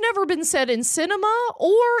been said in cinema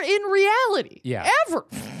or in reality. Yeah. Ever.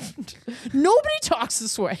 Nobody talks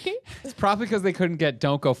this way. It's probably because they couldn't get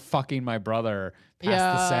 "don't go fucking my brother"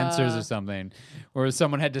 past the censors or something. Or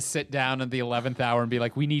someone had to sit down at the 11th hour and be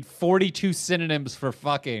like, we need 42 synonyms for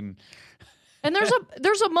fucking. And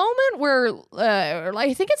there's a moment where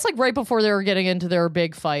I think it's like right before they were getting into their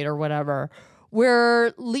big fight or whatever,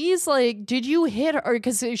 where Lee's like, "Did you hit her?"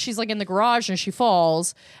 Because she's like in the garage and she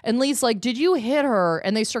falls, and Lee's like, "Did you hit her?"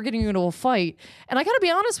 And they start getting into a fight. And I got to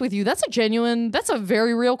be honest with you, that's a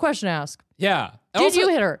very real question to ask. Yeah. Did you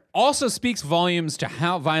hit her? Also speaks volumes to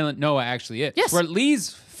how violent Noah actually is. Yes. Where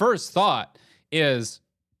Lee's first thought is,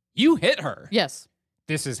 you hit her. Yes,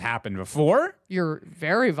 This has happened before. you're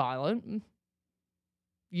very violent.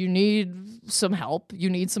 You need some help. You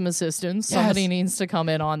need some assistance. Yes. Somebody needs to come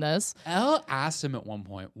in on this. Elle asked him at one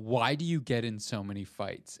point, why do you get in so many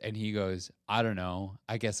fights? And he goes, I don't know.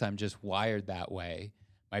 I guess I'm just wired that way.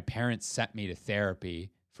 My parents sent me to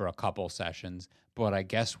therapy for a couple sessions, but I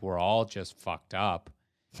guess we're all just fucked up.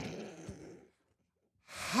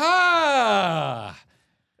 Ha!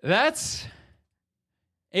 That's...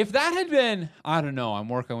 If that had been, I don't know, I'm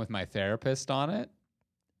working with my therapist on it,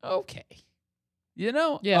 okay. You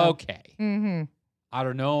know? Yeah. Okay. Mm-hmm. I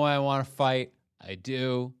don't know why I want to fight. I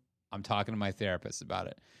do. I'm talking to my therapist about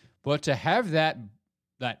it. But to have that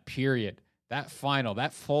period, that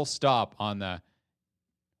full stop on the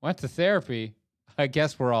went to therapy, I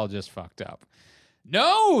guess we're all just fucked up.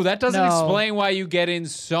 No, that doesn't explain why you get in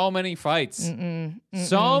so many fights.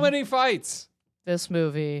 So many fights. This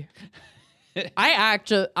movie. I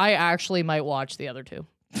actually might watch the other two.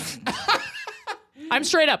 I'm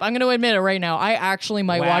straight up. I'm going to admit it right now. I actually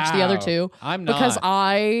might watch the other two. I'm not. Because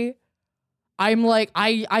I'm like,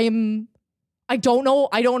 I don't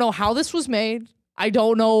know how this was made. I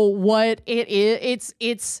don't know what it is.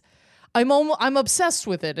 I'm obsessed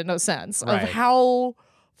with it in a sense Right. of how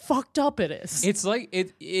fucked up it is. It's like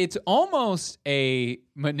it's almost a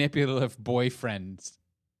manipulative boyfriend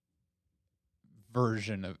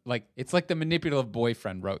version of it's like the manipulative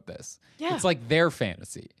boyfriend wrote this. Yeah. It's like their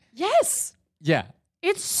fantasy. Yes. Yeah.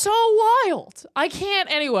 It's so wild. I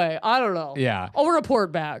can't anyway. I don't know. Yeah. I'll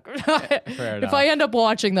report back. Fair If enough. I end up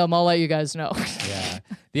watching them, I'll let you guys know. Yeah.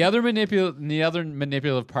 The other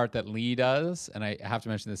manipulative part that Lee does, and I have to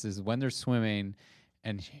mention this, is when they're swimming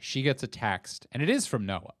and she gets a text, and it is from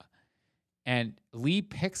Noah. And Lee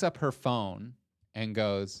picks up her phone and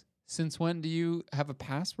goes, "Since when do you have a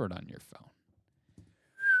password on your phone?"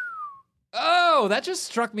 Oh, that just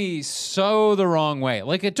struck me so the wrong way.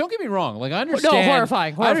 Like, don't get me wrong. Like, I understand.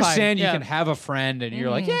 horrifying. I understand you Yeah. can have a friend and you're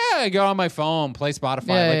like, yeah, I go on my phone, play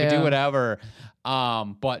Spotify, I do whatever.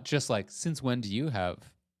 But just like, since when do you have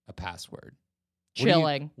a password?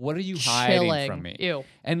 Chilling. What are you hiding from me? Ew.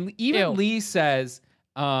 And even Ew. Lee says,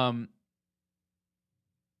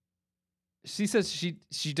 she says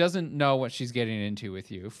she doesn't know what she's getting into with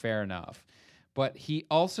you. Fair enough. But he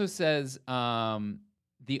also says,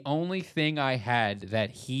 the only thing I had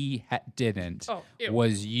that he didn't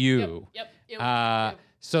was you. Yep.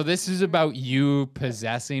 So this is about you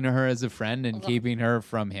possessing her as a friend and keeping her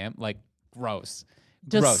from him. Like, gross.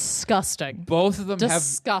 Gross. Disgusting. Both of them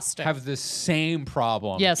Disgusting. have the same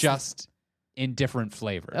problem, Yes. just in different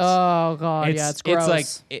flavors. Oh god, it's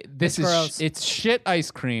gross. It's like gross. it's shit ice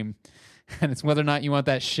cream, and it's whether or not you want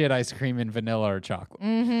that shit ice cream in vanilla or chocolate.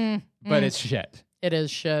 Mm-hmm. But it's shit. It is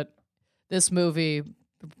shit. This movie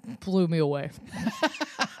blew me away.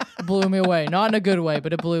 Blew me away. Not in a good way,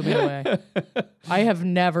 but it blew me away. I have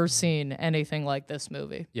never seen anything like this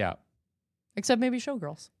movie. Yeah. Except maybe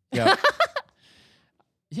Showgirls. Yeah.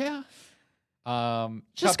 Yeah.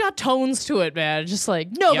 Just got tones to it, man. Just like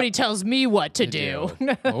nobody tells me what to do.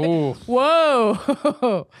 Oh.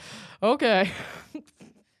 Whoa. Okay.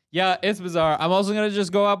 Yeah, it's bizarre. I'm also going to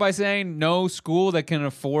just go out by saying no school that can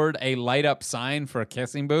afford a light up sign for a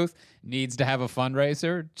kissing booth needs to have a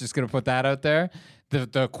fundraiser. Just going to put that out there. The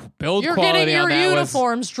build You're quality getting your on that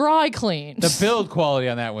uniforms dry cleaned. the build quality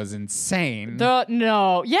on that was insane.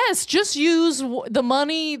 Yes, just use the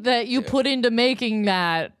money that you put into making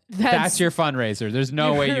that. That's your fundraiser. There's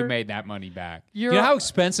no way you made that money back. You know how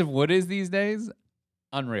expensive wood is these days?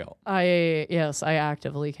 Unreal. I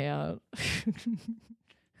actively can't.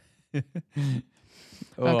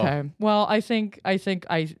 Okay. Well, I think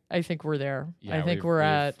we're there. Yeah, I think we're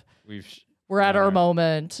at our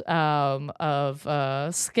moment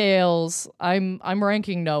of scales. I'm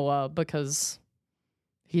ranking Noah because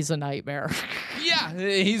he's a nightmare. Yeah,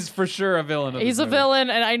 he's for sure a villain. He's a villain,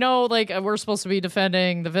 and I know like we're supposed to be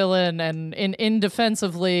defending the villain, and in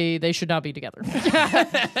defensively they should not be together.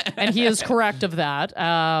 And he is correct of that.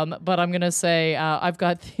 But I'm gonna say I've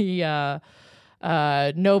got the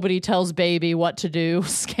nobody tells baby what to do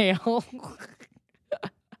scale.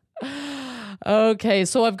 Okay,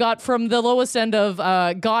 so I've got from the lowest end of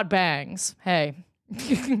got bangs. Hey,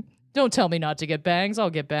 don't tell me not to get bangs. I'll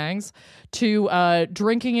get bangs. To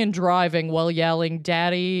drinking and driving while yelling,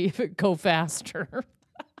 "Daddy, go faster."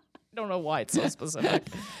 I don't know why it's so specific.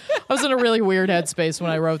 I was in a really weird headspace when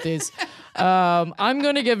I wrote these. I'm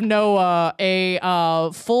going to give Noah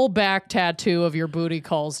a full back tattoo of your booty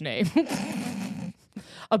call's name.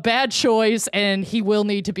 A bad choice, and he will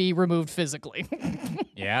need to be removed physically.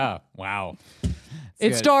 Yeah. Wow.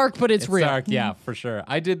 It's good. Dark, but it's real. Dark, yeah, for sure.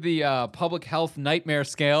 I did the public health nightmare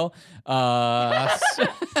scale. Yeah.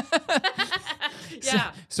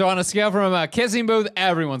 So on a scale from a kissing booth,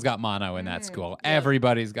 everyone's got mono in that school.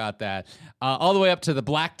 Everybody's got that. All the way up to the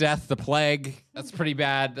Black Death, the plague. That's pretty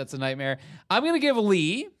bad. That's a nightmare. I'm going to give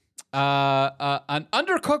Lee an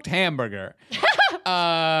undercooked hamburger.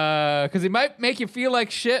 Because it might make you feel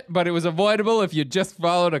like shit, but it was avoidable if you just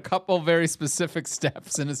followed a couple very specific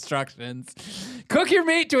steps and instructions. Cook your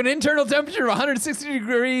meat to an internal temperature of 160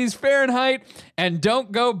 degrees Fahrenheit, and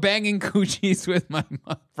don't go banging coochies with my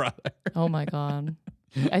brother. Oh my God.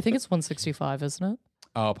 I think it's 165, isn't it?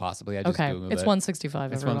 Oh, possibly. I just Googled it's it.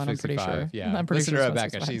 165. It's everyone. 165. I'm pretty sure. Yeah, I'm pretty listen sure to it's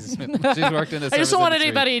Rebecca. 165. She's worked in the I just service don't want industry.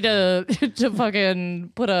 anybody to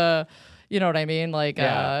fucking put a, you know what I mean? Like,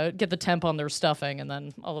 Yeah. get the temp on their stuffing, and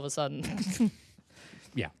then all of a sudden,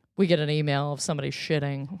 Yeah. we get an email of somebody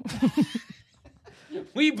shitting.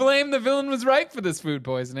 We blame the villain was right for this food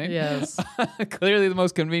poisoning. Yes. Clearly the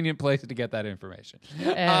most convenient place to get that information.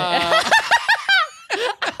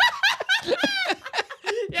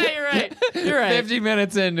 Yeah, you're right. You're right. 50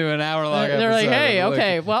 minutes into an hour-long episode. They're like, hey, Look,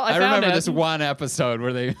 okay, well, I found remember it. this one episode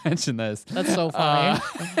where they mentioned this. That's so funny.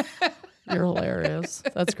 You're hilarious.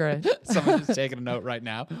 That's great. Someone's just taking a note right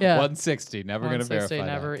now. Yeah. 160. Never going to verify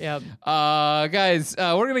never. that. Yeah. Guys,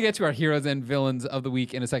 we're going to get to our heroes and villains of the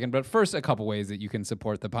week in a second, but first, a couple ways that you can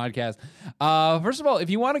support the podcast. First of all, if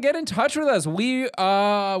you want to get in touch with us,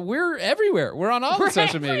 we're everywhere. We're on all the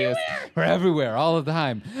social medias. We're everywhere all the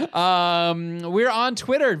time. We're on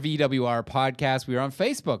Twitter, VWR Podcast. We are on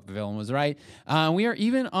Facebook, The Villain Was Right. We are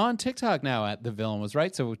even on TikTok now at The Villain Was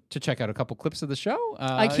Right. So to check out a couple clips of the show.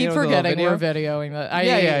 I keep forgetting we're videoing that.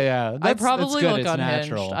 Yeah. I probably that's look it's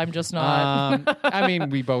unhinged. natural. I'm just not. I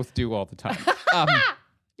mean, we both do all the time.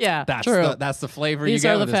 Yeah, That's true. that's the flavor These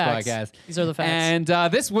you are get the with this facts. podcast. These are the facts. And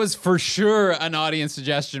this was for sure an audience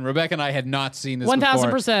suggestion. Rebecca and I had not seen this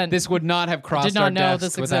 1000%. This would not have crossed Did not our know desks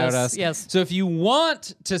this without exists. us. Yes. So if you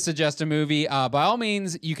want to suggest a movie, by all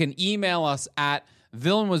means, you can email us at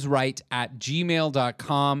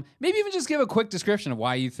villainwasright@gmail.com. Maybe even just give a quick description of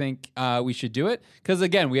why you think we should do it. Because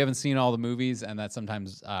again, we haven't seen all the movies, and that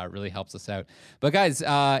sometimes really helps us out. But guys,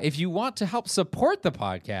 if you want to help support the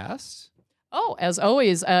podcast... Oh, as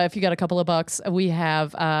always, if you got a couple of bucks, we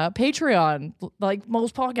have Patreon. Like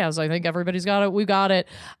most podcasts, I think everybody's got it. We got it.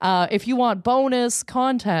 If you want bonus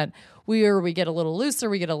content, we get a little looser,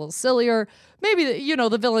 we get a little sillier. Maybe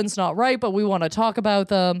the villain's not right, but we want to talk about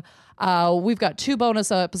them. We've got 2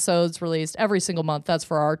 bonus episodes released every single month. That's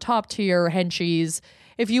for our top tier henchies.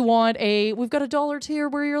 If you want we've got a $1 tier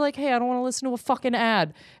where you're like, hey, I don't want to listen to a fucking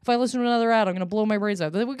ad. If I listen to another ad, I'm going to blow my brains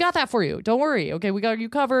out. We got that for you. Don't worry. Okay, we got you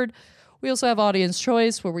covered. We also have audience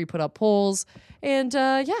choice where we put up polls. And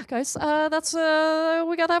guys, that's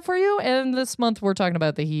we got that for you. And this month we're talking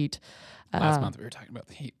about The Heat. Last month we were talking about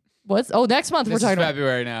The Heat. Next month we're talking about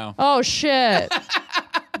February now. Oh shit.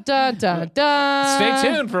 Dun, dun, dun.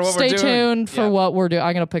 Stay tuned for what we're doing. Stay tuned for Yeah. what we're doing.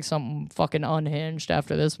 I'm going to pick something fucking unhinged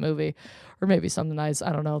after this movie. Or maybe something nice.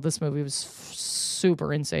 I don't know. This movie was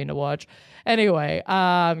super insane to watch. Anyway,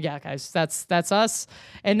 yeah, guys, that's us.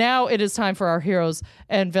 And now it is time for our heroes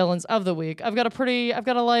and villains of the week. I've got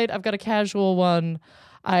a light, I've got a casual one.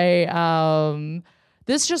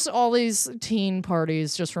 This just all these teen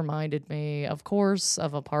parties just reminded me, of course,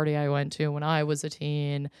 of a party I went to when I was a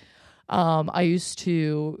teen. I used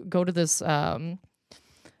to go to this, one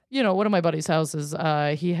of my buddy's houses.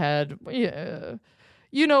 He had,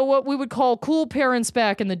 what we would call cool parents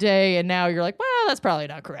back in the day, and now you're like, well, that's probably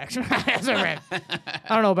not correct. That's all right.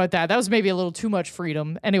 I don't know about that. That was maybe a little too much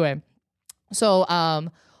freedom. Anyway, so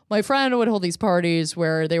my friend would hold these parties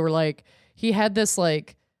where they were like, he had this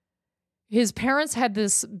like, his parents had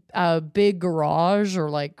this big garage or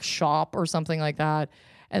like shop or something like that.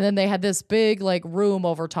 And then they had this big like room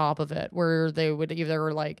over top of it where they would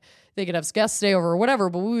either like they could have guests stay over or whatever.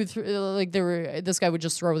 But we would this guy would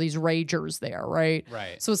just throw these ragers there, right?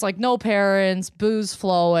 Right. So it's like no parents, booze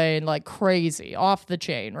flowing like crazy, off the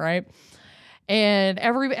chain, right? And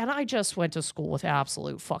I just went to school with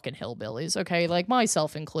absolute fucking hillbillies, okay? Like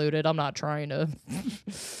myself included. I'm not trying to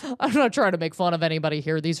make fun of anybody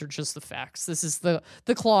here. These are just the facts. This is the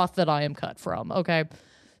cloth that I am cut from, okay?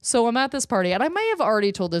 So I'm at this party, and I may have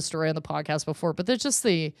already told this story on the podcast before, but there's just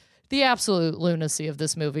the absolute lunacy of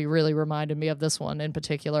this movie really reminded me of this one in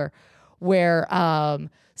particular, where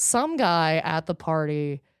some guy at the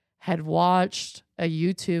party had watched a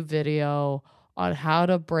YouTube video on how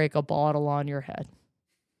to break a bottle on your head,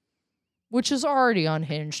 which is already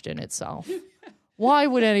unhinged in itself. Why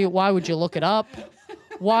would you look it up?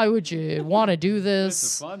 Why would you want to do this?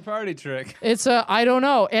 It's a fun party trick. I don't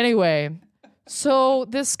know. Anyway, so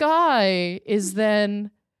this guy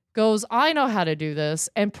goes, I know how to do this,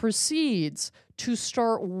 and proceeds to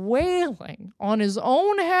start wailing on his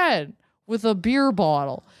own head with a beer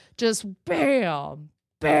bottle. Just bam,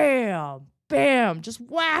 bam, bam, just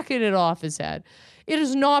whacking it off his head. It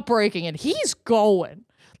is not breaking, and he's going.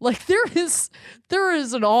 Like there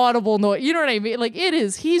is an audible noise. You know what I mean? Like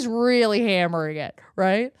he's really hammering it,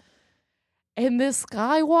 right? And this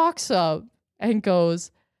guy walks up and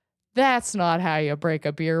goes, that's not how you break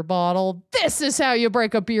a beer bottle. This is how you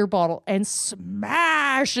break a beer bottle, and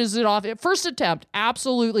smashes it off. First attempt,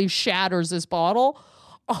 absolutely shatters this bottle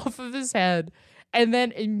off of his head, and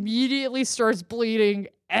then immediately starts bleeding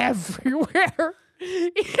everywhere.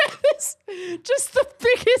 He has just the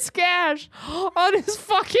biggest gash on his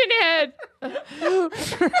fucking head.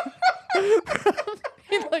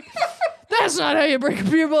 He's like, that's not how you break a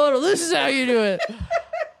beer bottle. This is how you do it.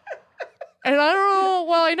 And I don't know,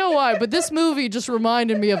 well, I know why, but this movie just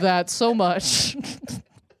reminded me of that so much.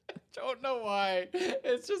 Don't know why.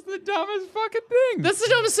 It's just the dumbest fucking thing. That's the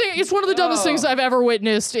dumbest thing. It's one of the dumbest things I've ever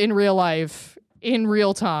witnessed in real life, in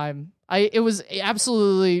real time. It was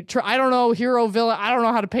absolutely, I don't know, hero, villain, I don't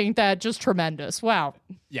know how to paint that, just tremendous. Wow.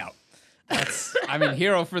 Yeah.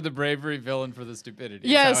 Hero for the bravery, villain for the stupidity.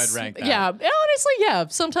 Yes. That's how I'd rank that. Yeah. Honestly, yeah.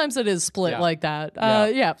 Sometimes it is split like that.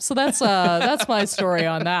 Yeah. So that's my story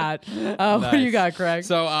on that. What do you got, Craig?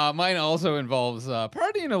 So mine also involves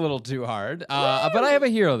partying a little too hard. But I have a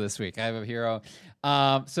hero this week. I have a hero.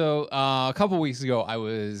 So a couple weeks ago, I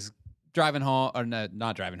was driving home, or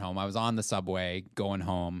not driving home. I was on the subway going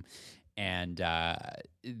home, and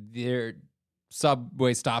their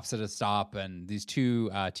subway stops at a stop, and these two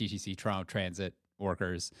TTC Toronto Transit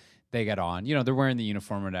workers, they get on. You know, they're wearing the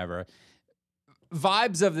uniform or whatever.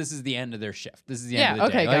 Vibes of this is the end of their shift. This is the end of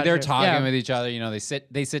the day. Like they're talking with each other. You know, they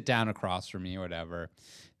sit down across from me or whatever.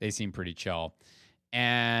 They seem pretty chill.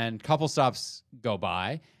 And couple stops go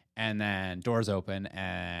by, and then doors open,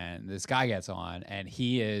 and this guy gets on, and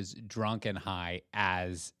he is drunk and high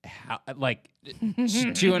as like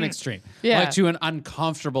to an extreme, like to an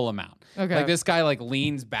uncomfortable amount. Okay. Like this guy like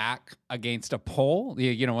leans back against a pole,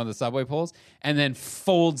 one of the subway poles, and then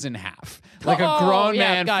folds in half, like a grown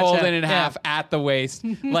man folding in half at the waist.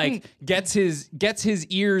 Like gets his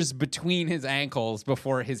ears between his ankles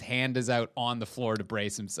before his hand is out on the floor to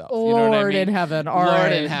brace himself. You know what I mean? in heaven,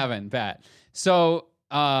 Lord in heaven, bet. So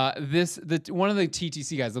one of the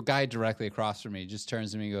TTC guys, the guy directly across from me, just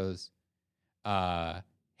turns to me and goes,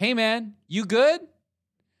 hey man, you good?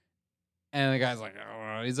 And the guy's like,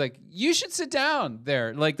 oh. He's like, you should sit down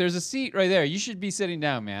there. Like, there's a seat right there. You should be sitting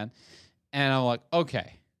down, man. And I'm like,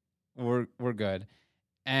 okay, we're good.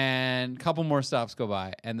 And a couple more stops go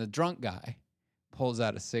by, and the drunk guy pulls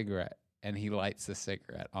out a cigarette, and he lights the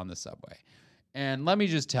cigarette on the subway. And let me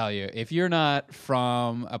just tell you, if you're not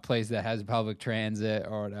from a place that has public transit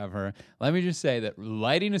or whatever, let me just say that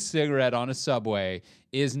lighting a cigarette on a subway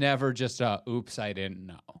is never just a, oops, I didn't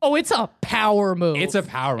know. Oh, it's a power move. It's a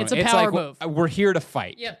power move. It's a power like, move. We're here to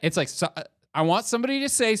fight. Yep. It's like, I want somebody to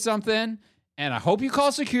say something, and I hope you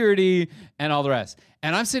call security and all the rest.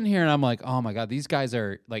 And I'm sitting here and I'm like, oh my God, these guys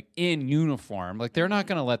are like in uniform. Like, they're not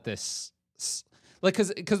going to let this... Like,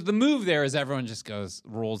 because the move there is everyone just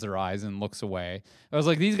rolls their eyes and looks away. I was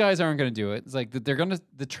like, these guys aren't going to do it. It's like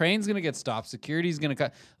the train's going to get stopped. Security's going to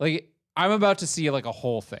cut. Like, I'm about to see like a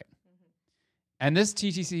whole thing. And this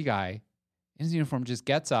TTC guy in his uniform just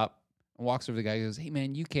gets up and walks over to the guy and goes, hey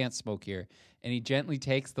man, you can't smoke here. And he gently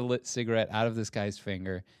takes the lit cigarette out of this guy's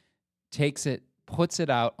finger, takes it, puts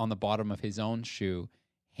it out on the bottom of his own shoe,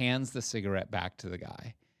 hands the cigarette back to the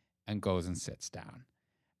guy, and goes and sits down.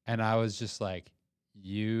 And I was just like,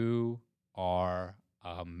 you are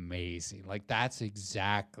amazing. Like, that's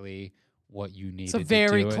exactly what you needed to do. It's a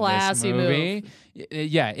very classy move. move.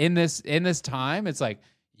 Yeah, in this time, it's like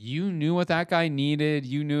you knew what that guy needed.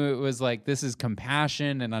 You knew it was like, this is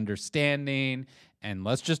compassion and understanding, and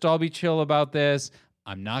let's just all be chill about this.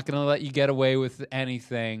 I'm not going to let you get away with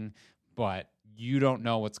anything, but you don't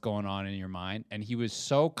know what's going on in your mind. And he was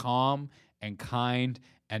so calm and kind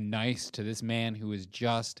and nice to this man who was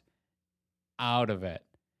just out of it.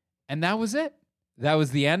 And that was it. That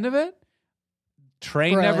was the end of it.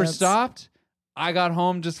 Train never Brilliant. stopped. I got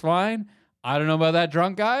home just fine. I don't know about that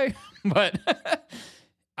drunk guy, but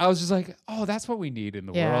I was just like, oh, that's what we need in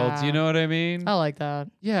the world. You know what I mean? I like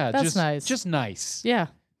that. Yeah. That's just nice. Just nice. Yeah.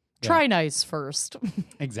 Try nice first.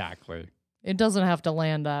 Exactly. It doesn't have to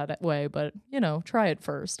land that way, but, try it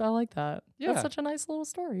first. I like that. Yeah. That's such a nice little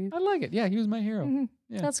story. I like it. Yeah, he was my hero. Mhm.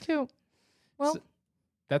 Yeah. That's cute. Well,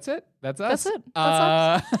 that's it. That's us. That's it.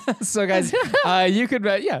 That's us. So, guys, you could,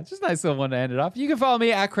 just a nice little one to end it off. You can follow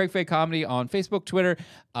me at Craig Fay Comedy on Facebook, Twitter,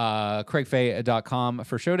 CraigFay.com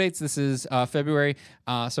for show dates. This is February.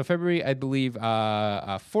 So, February, I believe,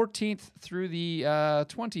 14th through the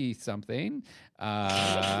 20-something.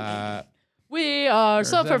 we are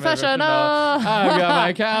so professional. I've got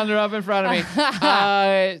my calendar up in front of me.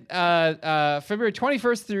 February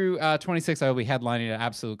 21st through 26th, I will be headlining at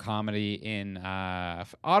Absolute Comedy in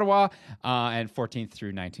Ottawa. And 14th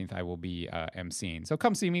through 19th, I will be emceeing. So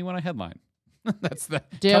come see me when I headline. That's the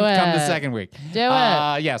come the second week. Do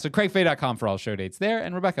it. Yeah, so CraigFay.com for all show dates there.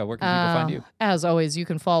 And Rebecca, where can people find you? As always, you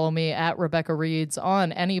can follow me at Rebecca Reeds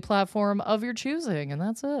on any platform of your choosing, and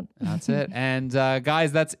that's it. That's it. And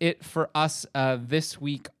guys, that's it for us this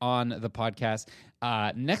week on the podcast.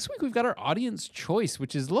 Next week, we've got our audience choice,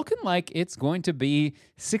 which is looking like it's going to be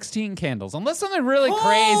 16 candles. Unless something really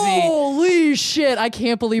crazy. Holy shit. I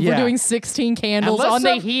can't believe we're doing 16 candles on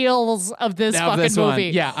the heels of this fucking movie.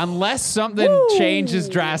 Yeah, unless something changes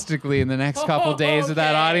drastically in the next couple days of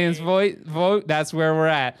that audience vote, that's where we're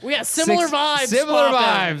at. We got similar vibes. Similar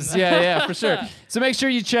vibes. Yeah, for sure. So make sure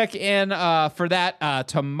you check in for that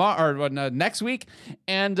tomorrow or next week.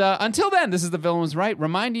 And until then, this is The Villain Was Right,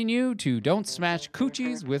 reminding you to don't smash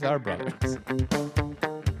coochies with our brothers.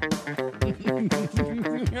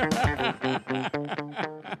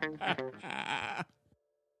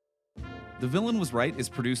 The Villain Was Right is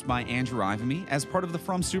produced by Andrew Ivamy as part of the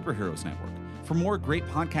From Superheroes Network. For more great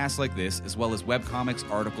podcasts like this, as well as webcomics,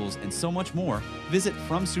 articles, and so much more, visit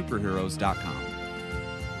FromSuperheroes.com.